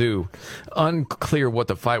 26-year-old dude. Unclear what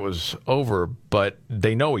the fight was over, but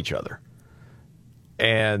they know each other.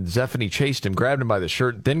 And Zephany chased him, grabbed him by the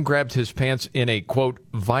shirt, then grabbed his pants in a, quote,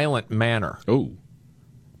 violent manner. Oh.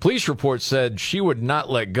 Police reports said she would not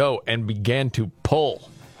let go and began to pull.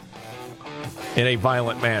 in a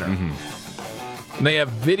violent manner. And they have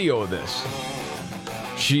video of this.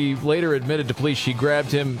 She later admitted to police she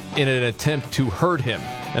grabbed him in an attempt to hurt him.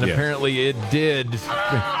 And apparently it did.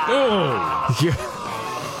 Oh!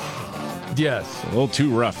 Yes. A little too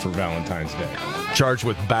rough for Valentine's Day. Charged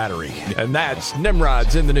with battery. And that's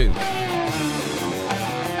Nimrod's in the News.